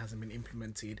thinking hasn't been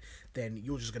implemented, then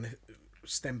you're just going to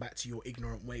stem back to your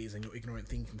ignorant ways and your ignorant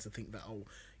thinking to think that, oh,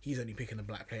 he's only picking a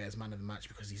black player as man of the match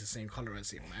because he's the same colour as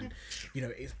him. And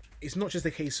it's not just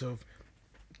a case of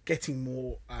getting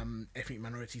more ethnic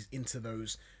minorities into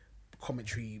those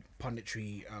commentary,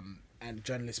 punditry, and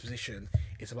journalist position.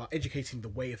 It's about educating the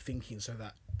way of thinking so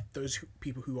that those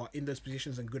people who are in those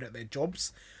positions and good at their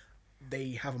jobs,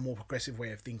 they have a more progressive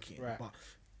way of thinking. Right. But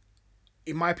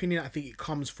in my opinion, I think it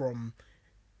comes from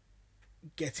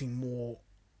getting more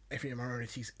ethnic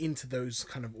minorities into those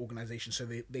kind of organizations so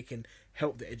they can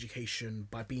help the education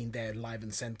by being there live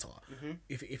and center. Mm-hmm.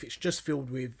 If it's just filled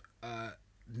with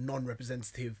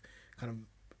non-representative kind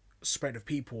of spread of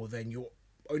people, then you're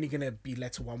only going to be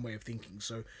led to one way of thinking.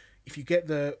 So if you get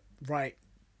the right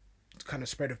kind of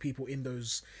spread of people in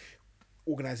those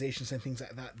organizations and things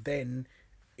like that, then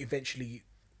eventually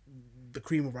the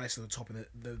cream will rise to the top, and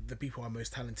the people who are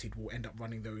most talented will end up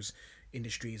running those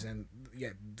industries, and yeah,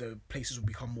 the places will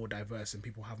become more diverse and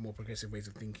people have more progressive ways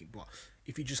of thinking. But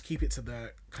if you just keep it to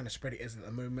the kind of spread it is at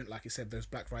the moment, like I said, those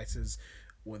black writers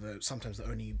or sometimes the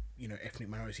only ethnic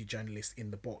minority journalist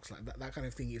in the box, like that kind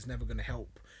of thing is never going to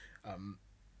help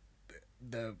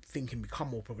the thinking become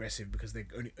more progressive, because they're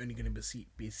only going to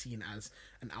be seen as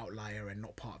an outlier and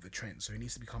not part of the trend. So it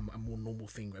needs to become a more normal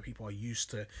thing where people are used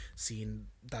to seeing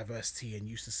diversity and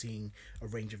used to seeing a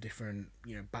range of different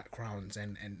backgrounds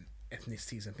and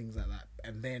ethnicities and things like that.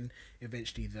 And then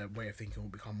eventually the way of thinking will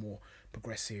become more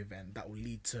progressive, and that will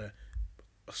lead to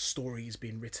stories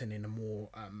being written in a more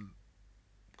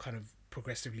kind of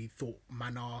progressively thought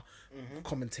manner. Mm-hmm.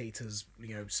 Commentators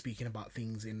speaking about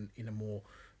things in a more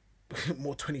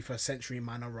more 21st century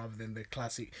manner rather than the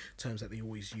classic terms that they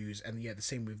always use. And yeah, the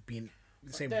same with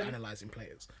analysing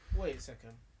players. Wait a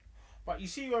second. But you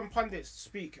see when pundits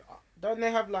speak, don't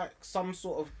they have like some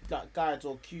sort of like guides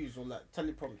or cues or like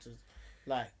teleprompters,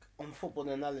 like on football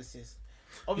analysis?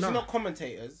 Obviously not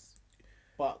commentators,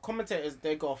 but commentators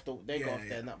they go off there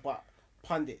and that. But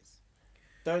pundits,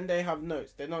 don't they have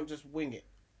notes? They don't just wing it.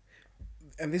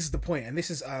 And this is the point. And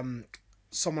this is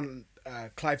someone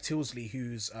Clive Tilsley,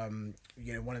 who's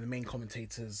one of the main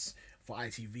commentators for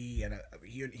ITV, and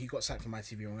he got sacked from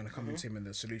ITV. I'm going to come into him in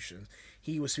the solutions.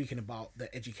 He was speaking about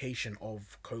the education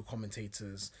of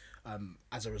co-commentators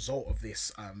as a result of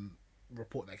this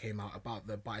report that came out about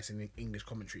the bias in English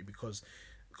commentary, because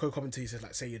co-commentators,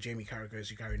 like say your Jamie Carragher's,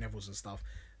 your Gary Neville's and stuff,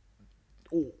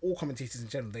 all commentators in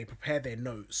general, they prepare their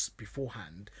notes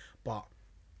beforehand, but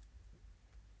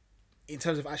in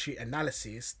terms of actually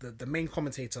analysis, the main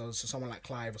commentators, so someone like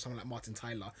Clive or someone like Martin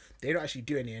Tyler, they don't actually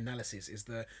do any analysis. It's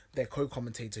their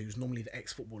co-commentator, who's normally the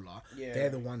ex-footballer. Yeah. They're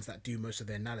the ones that do most of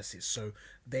the analysis. So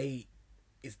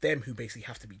it's them who basically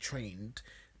have to be trained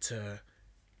to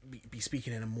be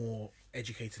speaking in a more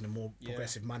educated and more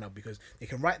progressive manner, because they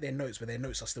can write their notes, but their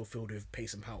notes are still filled with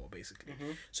pace and power, basically.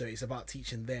 So it's about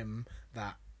teaching them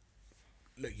that,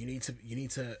 look, you need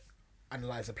to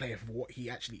analyze a player for what he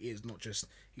actually is, not just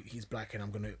he's black and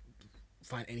I'm gonna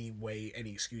find any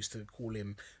excuse to call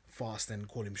him fast and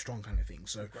call him strong kind of thing.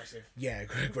 So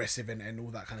aggressive and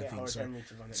all that kind of thing.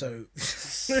 So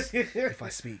if I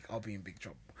speak, I'll be in big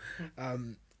trouble.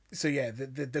 So yeah,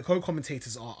 the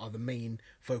co-commentators are the main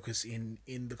focus in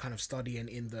the kind of study and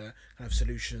in the kind of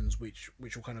solutions which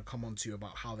will kind of come on to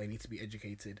about how they need to be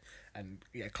educated. And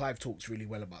yeah, Clive talks really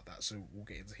well about that, so we'll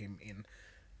get into him in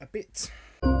a bit.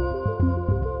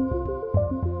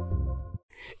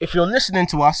 If you're listening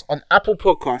to us on Apple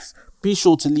Podcasts, be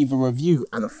sure to leave a review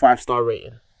and a 5-star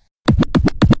rating.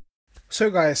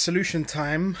 So guys, solution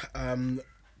time. Going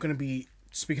to be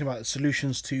speaking about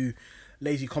solutions to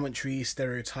lazy commentary,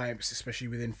 stereotypes, especially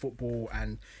within football,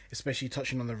 and especially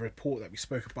touching on the report that we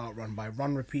spoke about, run by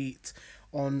Run Repeat,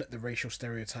 on the racial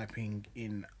stereotyping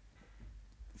in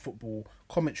football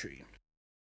commentary.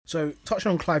 So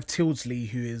touching on Clive Tilsley,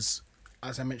 who is,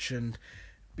 as I mentioned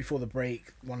before the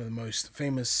break, one of the most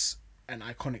famous and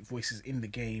iconic voices in the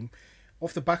game,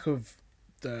 off the back of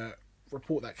the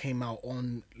report that came out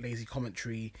on lazy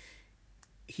commentary,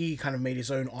 he kind of made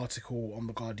his own article on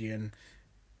The Guardian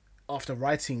after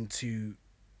writing to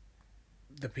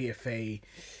the PFA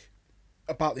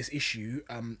about this issue.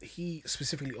 He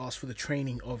specifically asked for the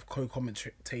training of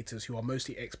co-commentators who are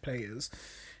mostly ex-players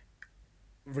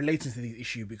relating to the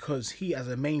issue, because he, as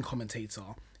a main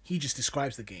commentator, he just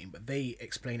describes the game, but they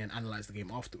explain and analyze the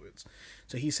game afterwards.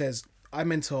 So he says, I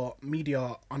mentor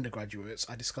media undergraduates.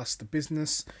 I discuss the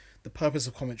business, the purpose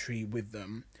of commentary with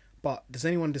them. But does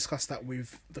anyone discuss that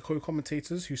with the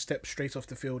co-commentators who step straight off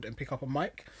the field and pick up a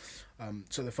mic?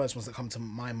 So the first ones that come to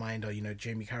my mind are,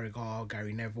 Jamie Carragher,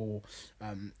 Gary Neville,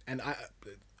 and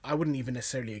I wouldn't even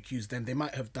necessarily accuse them. They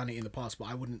might have done it in the past, but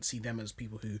I wouldn't see them as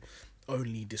people who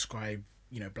only describe,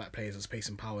 black players as pace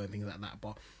and power and things like that.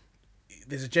 But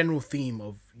there's a general theme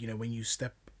of, when you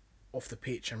step off the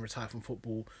pitch and retire from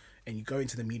football and you go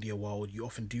into the media world, you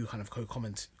often do kind of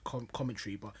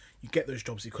commentary, but you get those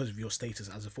jobs because of your status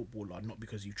as a footballer, not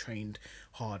because you trained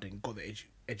hard and got the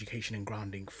education and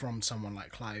grounding from someone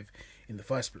like Clive in the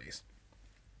first place.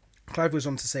 Clive goes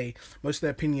on to say, most of the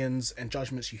opinions and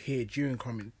judgments you hear during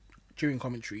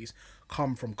commentaries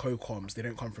come from co-coms. They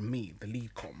don't come from me, the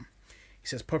lead com. He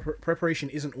says, preparation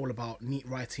isn't all about neat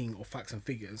writing or facts and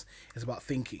figures. It's about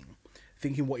thinking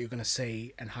what you're going to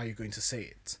say and how you're going to say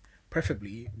it,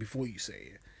 preferably before you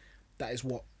say it. That is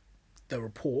what the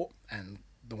report and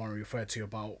the one we referred to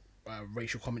about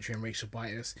racial commentary and racial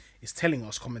bias is telling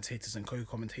us commentators and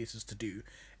co-commentators to do,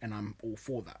 and I'm all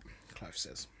for that, Clive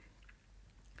says.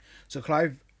 So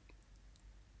Clive,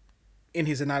 in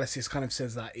his analysis, kind of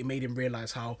says that it made him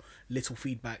realise how little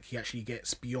feedback he actually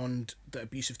gets beyond the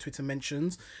abusive Twitter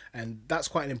mentions, and that's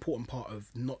quite an important part of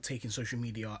not taking social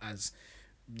media as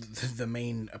the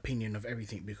main opinion of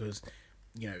everything, because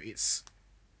it's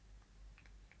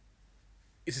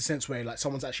a sense where like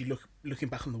someone's actually looking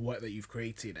back on the work that you've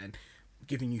created and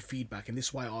giving you feedback. And this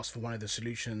is why I asked for one of the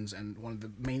solutions, and one of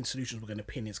the main solutions we're going to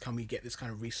pin is, can we get this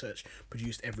kind of research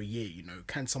produced every year?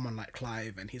 Can someone like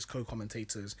Clive and his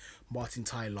co-commentators, Martin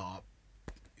Tyler,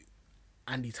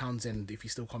 Andy Townsend, if he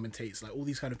still commentates, like all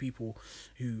these kind of people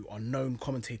who are known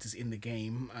commentators in the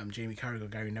game, Jamie Carragher,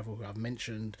 Gary Neville, who I've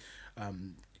mentioned,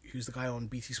 who's the guy on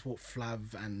BT Sport,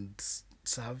 Flav and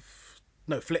Sav,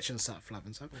 No, Fletcher and Sav,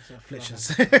 Fletcher,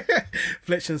 Flav.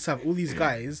 Fletcher and Sav. All these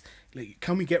guys, like,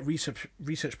 can we get research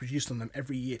produced on them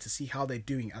every year to see how they're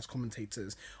doing as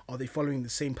commentators? Are they following the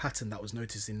same pattern that was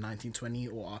noticed in 1920,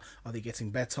 or are they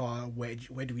getting better? Where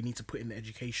do we need to put in the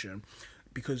education?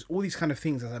 Because all these kind of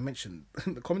things, as I mentioned,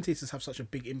 the commentators have such a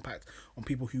big impact on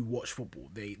people who watch football.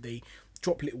 They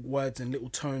drop little words and little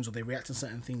tones, or they react to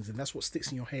certain things, and that's what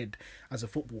sticks in your head as a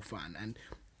football fan. And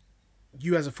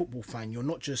you as a football fan, you're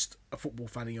not just a football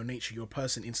fan in your nature, you're a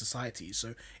person in society.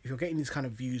 So if you're getting these kind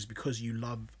of views because you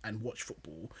love and watch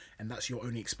football, and that's your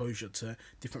only exposure to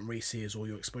different races, or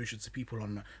your exposure to people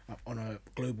on a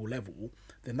global level,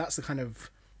 then that's the kind of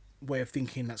way of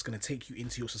thinking that's going to take you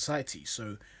into your society.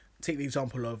 So take the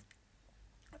example of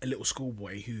a little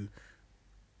schoolboy who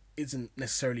isn't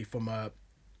necessarily from a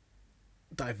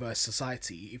diverse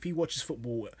society. If he watches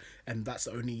football and that's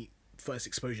the only first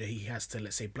exposure he has to,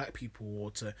 let's say, black people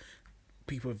or to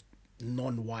people of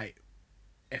non-white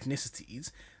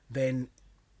ethnicities, then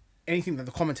anything that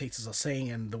the commentators are saying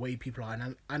and the way people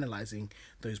are analyzing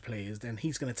those players, then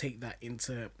he's going to take that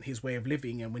into his way of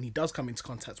living. And when he does come into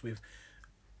contact with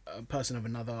a person of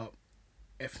another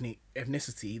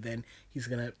ethnicity, then he's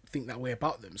going to think that way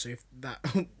about them. So if that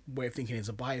way of thinking is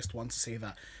a biased one, to say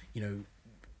that, you know,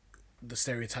 the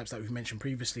stereotypes that we've mentioned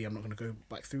previously, I'm not going to go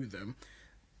back through them,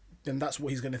 then that's what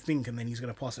he's going to think, and then he's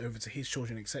going to pass it over to his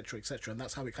children, etc., etc., and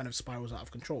that's how it kind of spirals out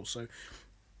of control. So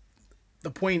the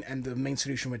point and the main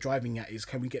solution we're driving at is,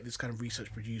 can we get this kind of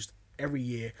research produced every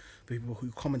year for people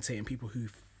who commentate and people who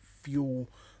fuel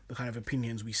the kind of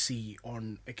opinions we see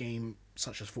on a game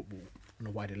such as football on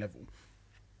a wider level?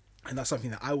 And that's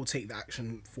something that I will take the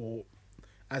action for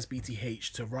as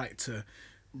BTH, to write to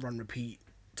Run Repeat,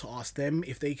 to ask them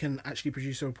if they can actually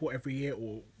produce a report every year,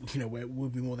 or, you know, we'll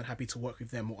be more than happy to work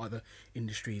with them or other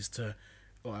industries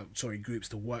groups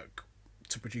to work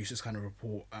to produce this kind of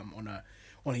report on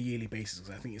a yearly basis.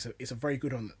 Because I think it's a very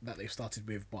good one that they've started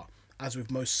with. But as with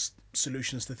most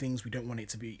solutions to things, we don't want it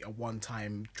to be a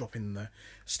one-time drop in the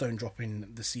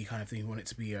sea kind of thing. We want it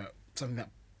to be something that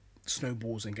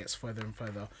snowballs and gets further and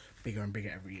further, bigger and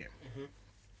bigger every year. Mm-hmm.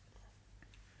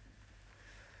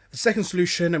 The second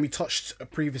solution, and we touched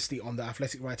previously on the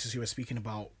Athletic writers who were speaking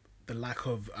about the lack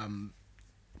of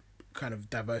kind of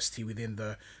diversity within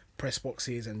the press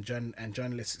boxes and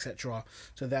journalists, etc.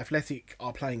 So the Athletic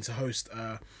are planning to host,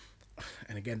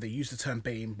 and again they use the term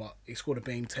BAME, but it's called a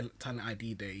BAME Talent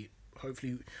ID Day.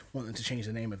 Hopefully, want them to change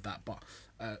the name of that, but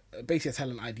basically a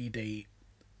Talent ID Day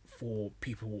for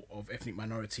people of ethnic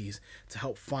minorities to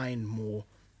help find more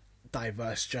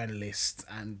diverse journalists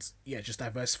and just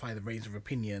diversify the range of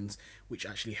opinions, which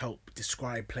actually help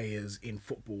describe players in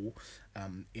football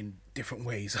in different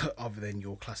ways other than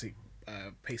your classic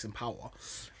pace and power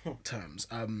terms.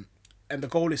 And the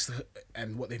goal is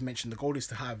what they've mentioned, the goal is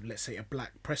to have, let's say, a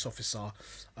black press officer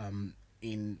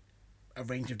in a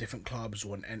range of different clubs,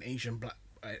 or an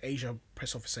Asia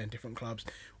press officer in different clubs,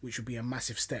 which would be a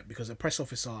massive step, because a press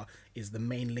officer is the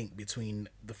main link between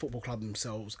the football club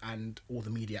themselves and all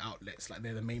the media outlets. Like,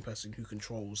 they're the main person who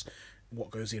controls what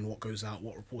goes in, what goes out,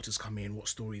 what reporters come in, what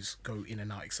stories go in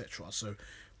and out, etc. So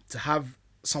to have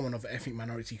someone of ethnic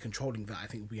minority controlling that, I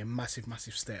think would be a massive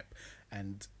step.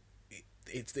 And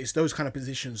it's those kind of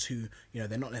positions who, you know,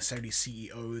 they're not necessarily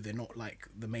CEO, they're not like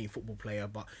the main football player,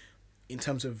 but in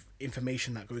terms of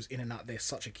information that goes in and out, they're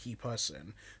such a key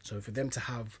person. So for them to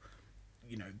have,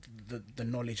 you know, the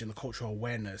knowledge and the cultural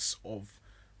awareness of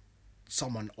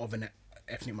someone of an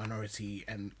ethnic minority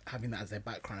and having that as their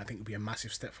background, I think would be a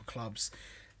massive step for clubs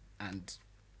and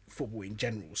football in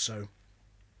general. So,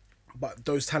 but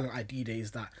those Talent ID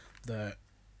days that the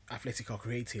Athletic are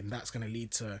creating, that's going to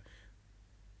lead to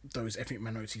those ethnic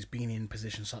minorities being in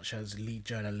positions such as lead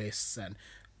journalists and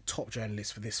top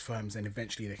journalists for these firms, and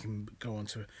eventually they can go on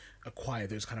to acquire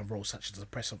those kind of roles such as a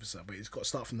press officer. But it's got to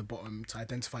start from the bottom, to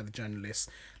identify the journalists,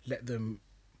 let them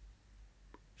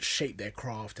shape their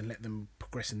craft and let them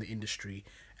progress in the industry,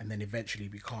 and then eventually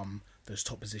become those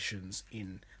top positions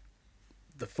in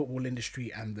the football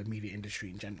industry and the media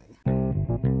industry in general.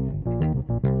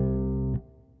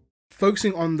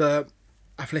 Focusing on the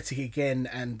Athletic again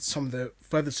and some of the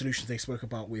further solutions they spoke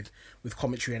about with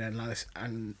commentary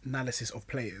and analysis of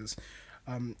players,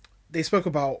 they spoke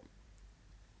about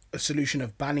a solution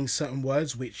of banning certain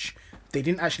words, which they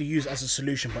didn't actually use as a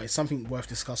solution, but it's something worth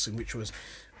discussing, which was,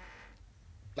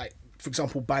 like, for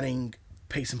example, banning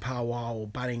pace and power, or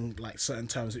banning like certain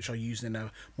terms which are used in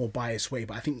a more biased way.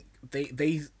 But I think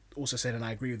they also said, and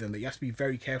I agree with them, that you have to be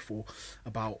very careful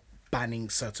about banning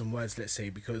certain words, let's say,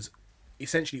 because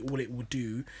essentially all it will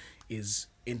do is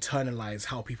internalize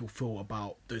how people feel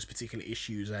about those particular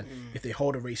issues, and if they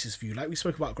hold a racist view, like we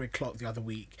spoke about Greg Clark the other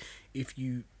week, if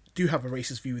you do have a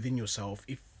racist view within yourself,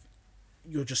 if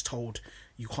you're just told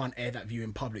you can't air that view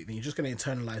in public, then you're just going to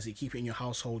internalize it, keep it in your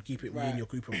household, keep it within your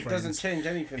group of friends. It doesn't change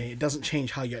anything. It doesn't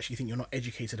change how you actually think. You're not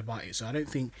educated about it. So I don't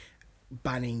think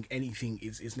banning anything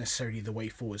is necessarily the way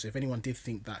forward. So if anyone did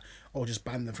think that, oh, just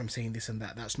ban them from saying this and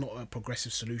that, that's not a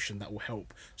progressive solution that will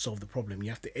help solve the problem. You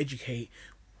have to educate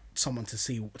someone to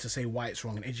say why it's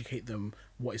wrong, and educate them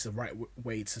what is the right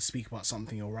way to speak about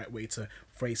something, or right way to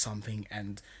phrase something,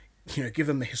 and give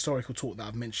them the historical talk that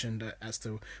I've mentioned as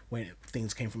to when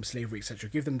things came from slavery, etc.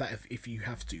 Give them that if you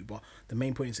have to, but the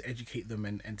main point is to educate them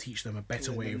and teach them a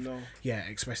better way of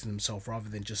expressing themselves, rather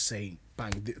than just saying,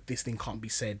 bang, this thing can't be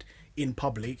said in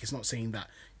public. It's not saying that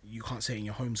you can't say it in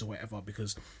your homes or whatever,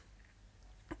 because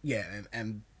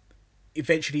and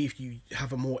eventually, if you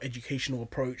have a more educational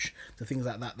approach to things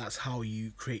like that, that's how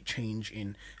you create change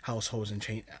in households, and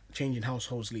change in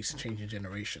households leads to change in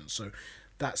generations. So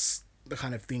that's the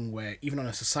kind of thing where, even on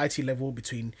a society level,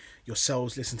 between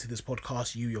yourselves listen to this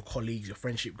podcast, you, your colleagues, your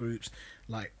friendship groups,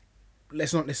 like,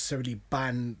 let's not necessarily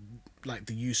ban like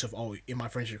the use of, oh, in my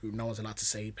friendship group no one's allowed to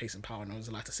say pace and power, no one's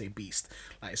allowed to say beast.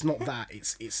 Like, it's not that.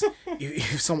 It's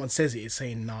if someone says it, it's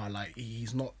saying, nah, like,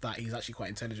 he's not that, he's actually quite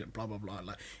intelligent, blah blah blah.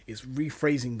 Like, it's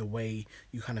rephrasing the way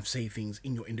you kind of say things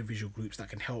in your individual groups that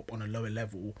can help on a lower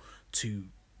level to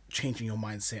changing your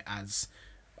mindset as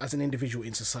an individual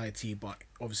in society. But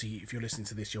obviously, if you're listening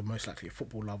to this, you're most likely a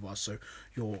football lover, so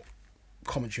your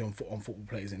commentary on football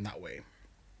players in that way.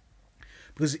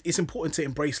 Because it's important to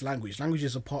embrace language. Language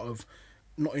is a part of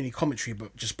not only commentary,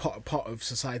 but just part of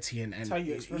society, and how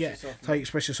you express yourself. How you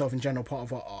express yourself in general,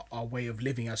 part of our way of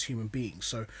living as human beings.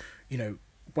 So,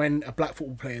 when a black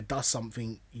football player does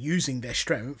something using their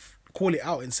strength, call it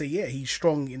out and say, yeah, he's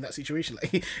strong in that situation.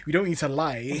 Like, we don't need to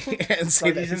lie and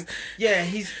say that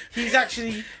he's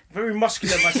actually very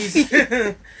muscular, but he's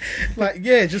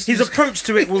just his approach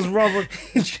to it was rather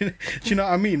do you know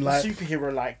what I mean, like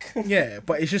superhero like. Yeah,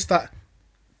 but it's just that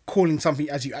calling something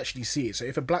as you actually see it. So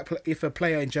if a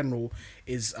player in general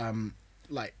is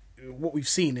like, what we've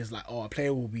seen is like, a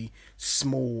player will be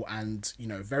small and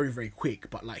very very quick,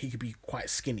 but like he could be quite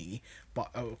skinny, but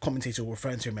a commentator will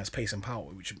refer to him as pace and power,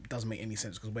 which doesn't make any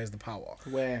sense, because where's the power?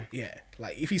 Where? Yeah,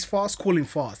 like, if he's fast, call him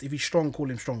fast. If he's strong,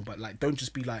 call him strong. But like, don't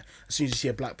just be like, as soon as you see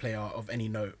a black player of any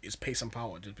note, it's pace and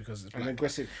power just because it's black. And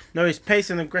aggressive. No, it's pace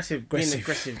and aggressive. Being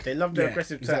aggressive. They love the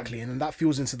aggressive term. Exactly, and then that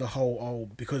feels into the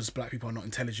whole, because black people are not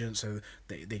intelligent, so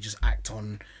they just act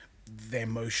on their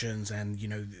emotions, and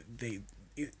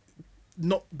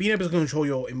not being able to control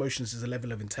your emotions is a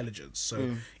level of intelligence.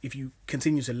 So if you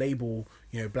continue to label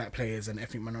black players and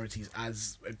ethnic minorities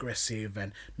as aggressive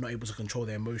and not able to control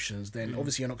their emotions, then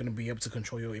obviously you're not going to be able to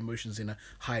control your emotions in a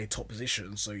high top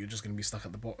position, so you're just going to be stuck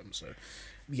at the bottom. So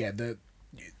yeah, the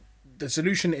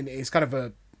solution is kind of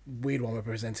a weird one we're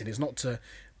presenting. It's not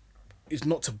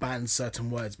to ban certain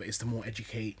words, but it's to more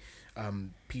educate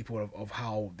people of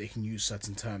how they can use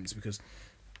certain terms, because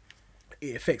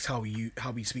it affects how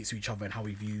we speak to each other and how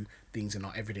we view things in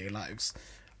our everyday lives.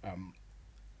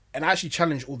 And I actually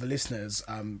challenge all the listeners,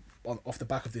 off the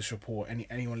back of this report,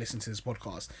 anyone listening to this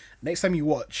podcast, next time you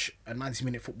watch a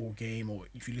 90-minute football game, or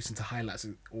if you listen to highlights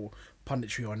or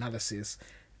punditry or analysis,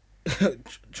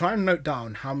 try and note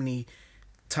down how many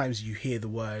times you hear the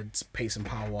words pace and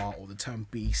power, or the term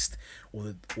beast, or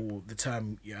the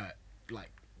term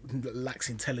like lacks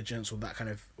intelligence, or that kind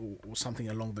of, or something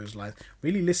along those lines.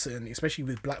 Really listen, especially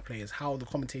with black players, how the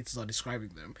commentators are describing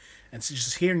them, and so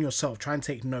just hearing yourself, try and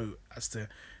take note as to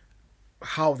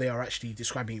how they are actually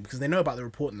describing it, because they know about the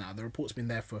report now. The report's been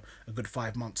there for a good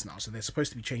 5 months now, so they're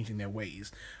supposed to be changing their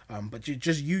ways. But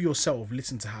just you yourself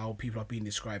listen to how people are being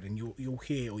described, and you'll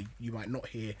hear, or you might not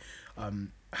hear,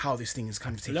 how this thing is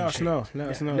kind of taking shape. Let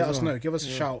us know. Give us a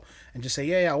shout and just say,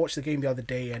 yeah, I watched the game the other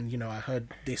day, and I heard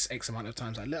this X amount of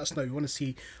times. Like, let us know. We want to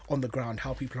see on the ground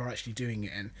how people are actually doing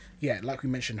it. And yeah, like we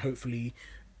mentioned, hopefully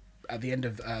at the end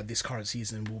of this current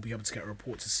season, we'll be able to get a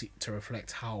report to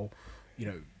reflect how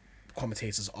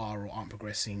commentators are or aren't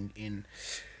progressing in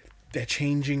their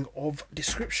changing of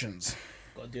descriptions.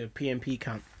 Got to do a PMP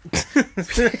count.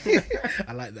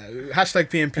 I like that. Hashtag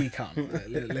PMP count.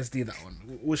 Let's do that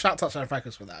one. We'll shout Touchline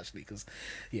Fracas for that, actually, because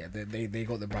yeah, they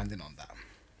got the branding on that.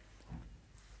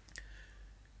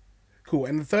 Cool.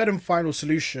 And the third and final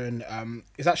solution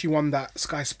is actually one that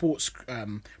Sky Sports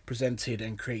presented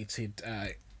and created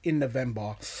in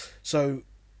November. So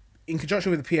in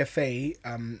conjunction with the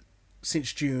PFA,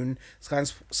 since June,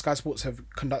 Sky Sports have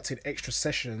conducted extra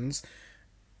sessions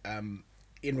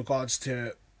in regards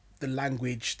to the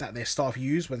language that their staff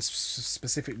use when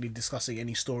specifically discussing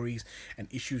any stories and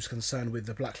issues concerned with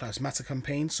the Black Lives Matter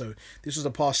campaign. So this was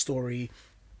a past story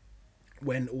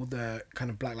when all the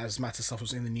kind of Black Lives Matter stuff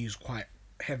was in the news quite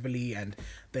heavily, and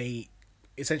they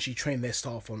essentially trained their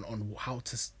staff on how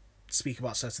to speak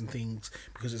about certain things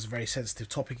because it's a very sensitive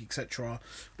topic, etc.,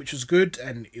 which was good,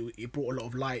 and it brought a lot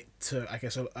of light to, I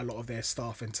guess, a lot of their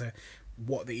staff into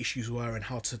what the issues were and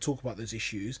how to talk about those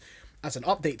issues. As an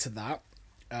update to that,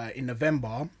 in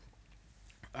November,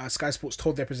 Sky Sports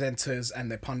told their presenters and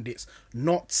their pundits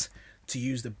not to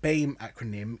use the BAME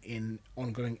acronym in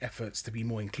ongoing efforts to be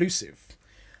more inclusive.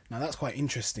 Now that's quite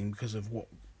interesting because of what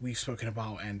we've spoken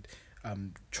about, and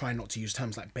trying not to use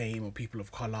terms like BAME or people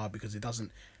of colour because it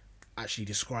doesn't actually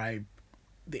describe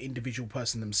the individual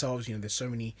person themselves. You know, there's so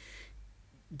many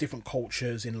different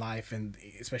cultures in life, and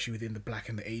especially within the Black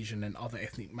and the Asian and other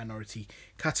ethnic minority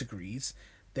categories,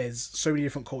 there's so many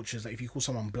different cultures. Like if you call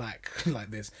someone Black,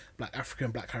 like there's Black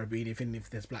African, Black Caribbean. Even if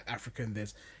there's Black African,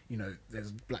 there's, you know,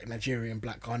 there's Black Nigerian,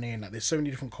 Black Ghanaian. Like there's so many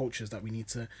different cultures that we need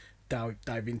to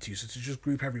dive into. So to just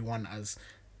group everyone as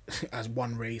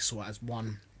one race or as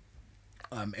one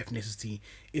ethnicity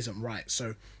isn't right.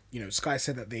 So, you know, Sky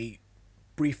said that they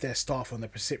briefed their staff on the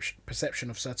perception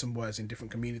of certain words in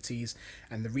different communities,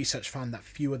 and the research found that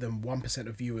fewer than 1%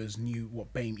 of viewers knew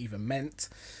what BAME even meant.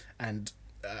 And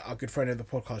our good friend of the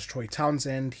podcast, Troy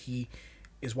Townsend, he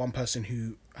is one person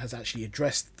who has actually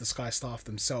addressed the Sky staff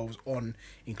themselves on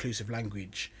inclusive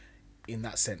language in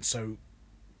that sense. So,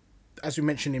 as we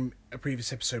mentioned in a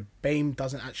previous episode, BAME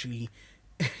doesn't actually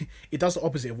it does the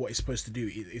opposite of what it's supposed to do.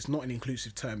 It's not an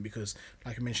inclusive term because,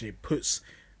 like I mentioned, it puts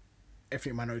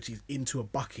ethnic minorities into a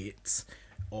bucket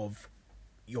of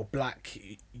you're Black,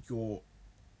 you're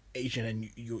Asian, and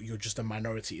you're just a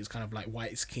minority. It's kind of like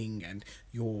white is king and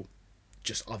you're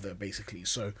just other, basically.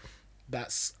 So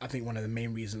that's, I think, one of the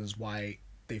main reasons why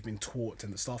they've been taught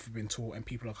and the staff have been taught and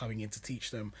people are coming in to teach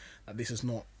them that this is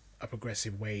not a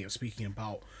progressive way of speaking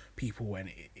about people,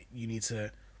 and you need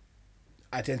to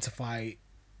identify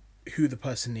who the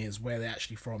person is, where they're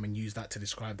actually from, and use that to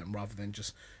describe them rather than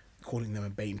just calling them a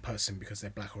BAME person because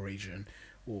they're Black or Asian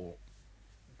or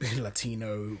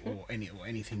Latino or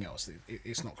anything else.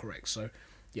 It's not correct. So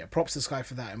yeah, props to Sky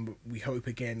for that, and we hope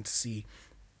again to see,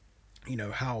 you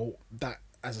know, how that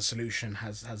as a solution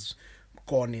has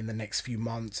gone in the next few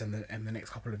months and the next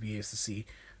couple of years, to see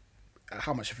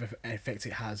how much of an effect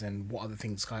it has and what other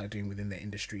things Sky are doing within their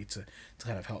industry to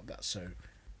kind of help that.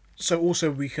 So also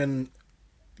we can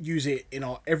use it in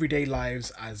our everyday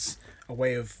lives as a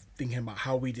way of thinking about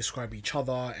how we describe each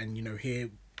other. And, you know, here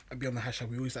at Beyond the Hashtag,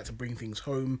 we always like to bring things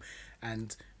home,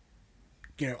 and,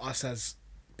 you know, us as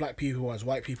Black people, as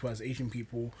white people, as Asian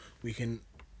people, we can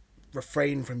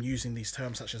refrain from using these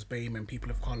terms such as BAME and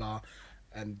people of colour,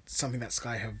 and something that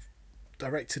Sky have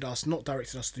not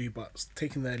directed us to do, but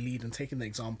taking their lead and taking the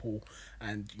example.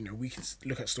 And, you know, we can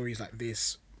look at stories like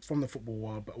this from the football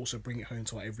world, but also bring it home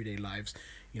to our everyday lives.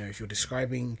 You know, if you're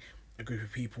describing a group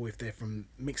of people, if they're from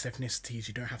mixed ethnicities,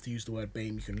 you don't have to use the word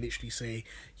BAME. You can literally say,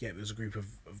 yeah, there's a group of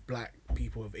Black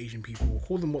people, of Asian people,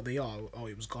 call them what they are. Oh,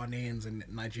 it was Ghanaians and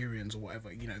Nigerians or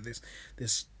whatever. You know,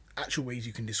 there's actual ways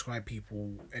you can describe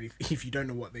people, and if you don't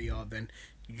know what they are, then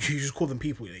you just call them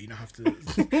people. You don't have to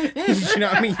you know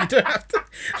what I mean? You don't have to,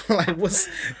 like,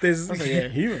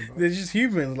 human, bro. There's just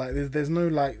humans. Like there's no,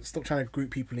 like, stop trying to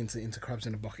group people into crabs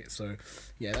in a bucket. So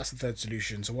yeah, that's the third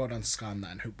solution. So well done to Sky on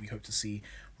that, and we hope to see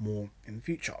more in the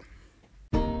future.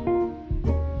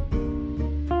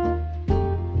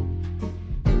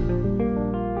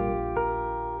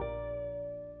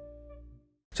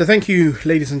 So thank you,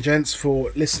 ladies and gents,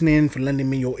 for listening, for lending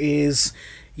me your ears.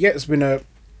 Yeah, it's been a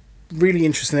really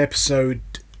interesting episode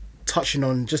touching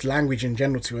on just language in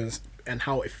general to us, and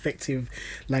how effective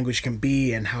language can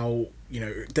be, and how, you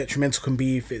know, detrimental can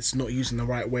be if it's not used in the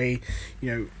right way.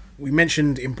 You know, we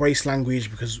mentioned embrace language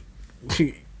because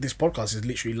this podcast is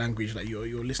literally language. Like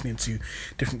you're listening to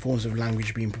different forms of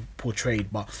language being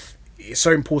portrayed, but it's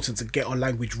so important to get our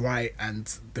language right,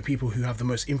 and the people who have the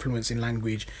most influence in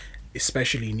language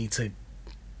especially need to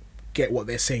get what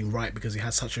they're saying right, because it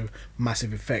has such a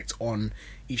massive effect on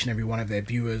each and every one of their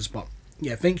viewers. But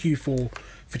yeah, thank you for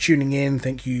tuning in.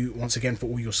 Thank you once again for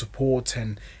all your support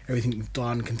and everything you've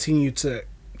done. Continue to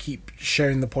keep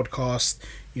sharing the podcast,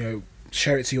 you know,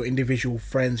 share it to your individual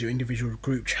friends, your individual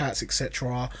group chats,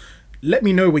 etc. Let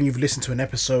me know when you've listened to an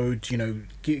episode. You know,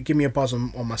 give me a buzz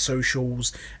on my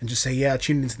socials and just say, yeah, I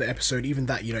tuned into the episode. Even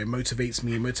that, you know, motivates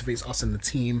me, motivates us and the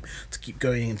team to keep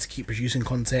going and to keep producing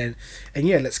content. And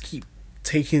yeah, let's keep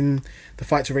taking the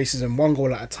fight to racism one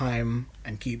goal at a time,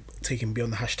 and keep taking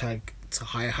Beyond the Hashtag to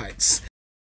higher heights.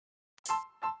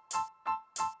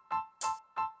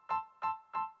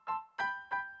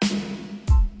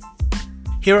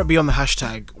 Here at Beyond the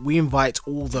Hashtag, we invite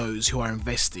all those who are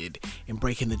invested in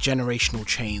breaking the generational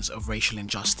chains of racial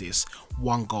injustice,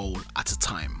 one goal at a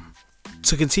time.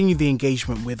 To continue the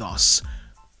engagement with us,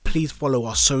 please follow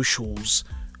our socials.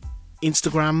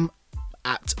 Instagram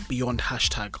at Beyond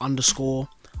Hashtag _,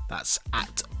 that's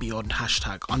at Beyond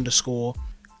Hashtag _.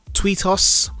 Tweet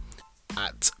us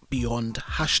at Beyond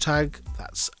Hashtag,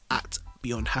 that's at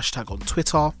Beyond Hashtag on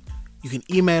Twitter. You can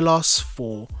email us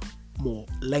for more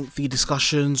lengthy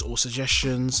discussions or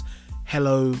suggestions.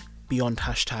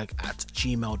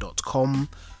 hellobeyondhashtag@gmail.com.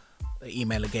 The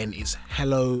email again is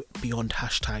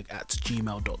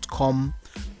hellobeyondhashtag@gmail.com.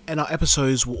 And our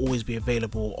episodes will always be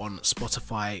available on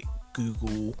Spotify,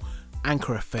 Google,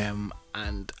 Anchor FM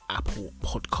and Apple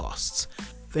Podcasts.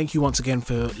 Thank you once again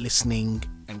for listening,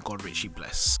 and God richly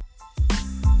bless.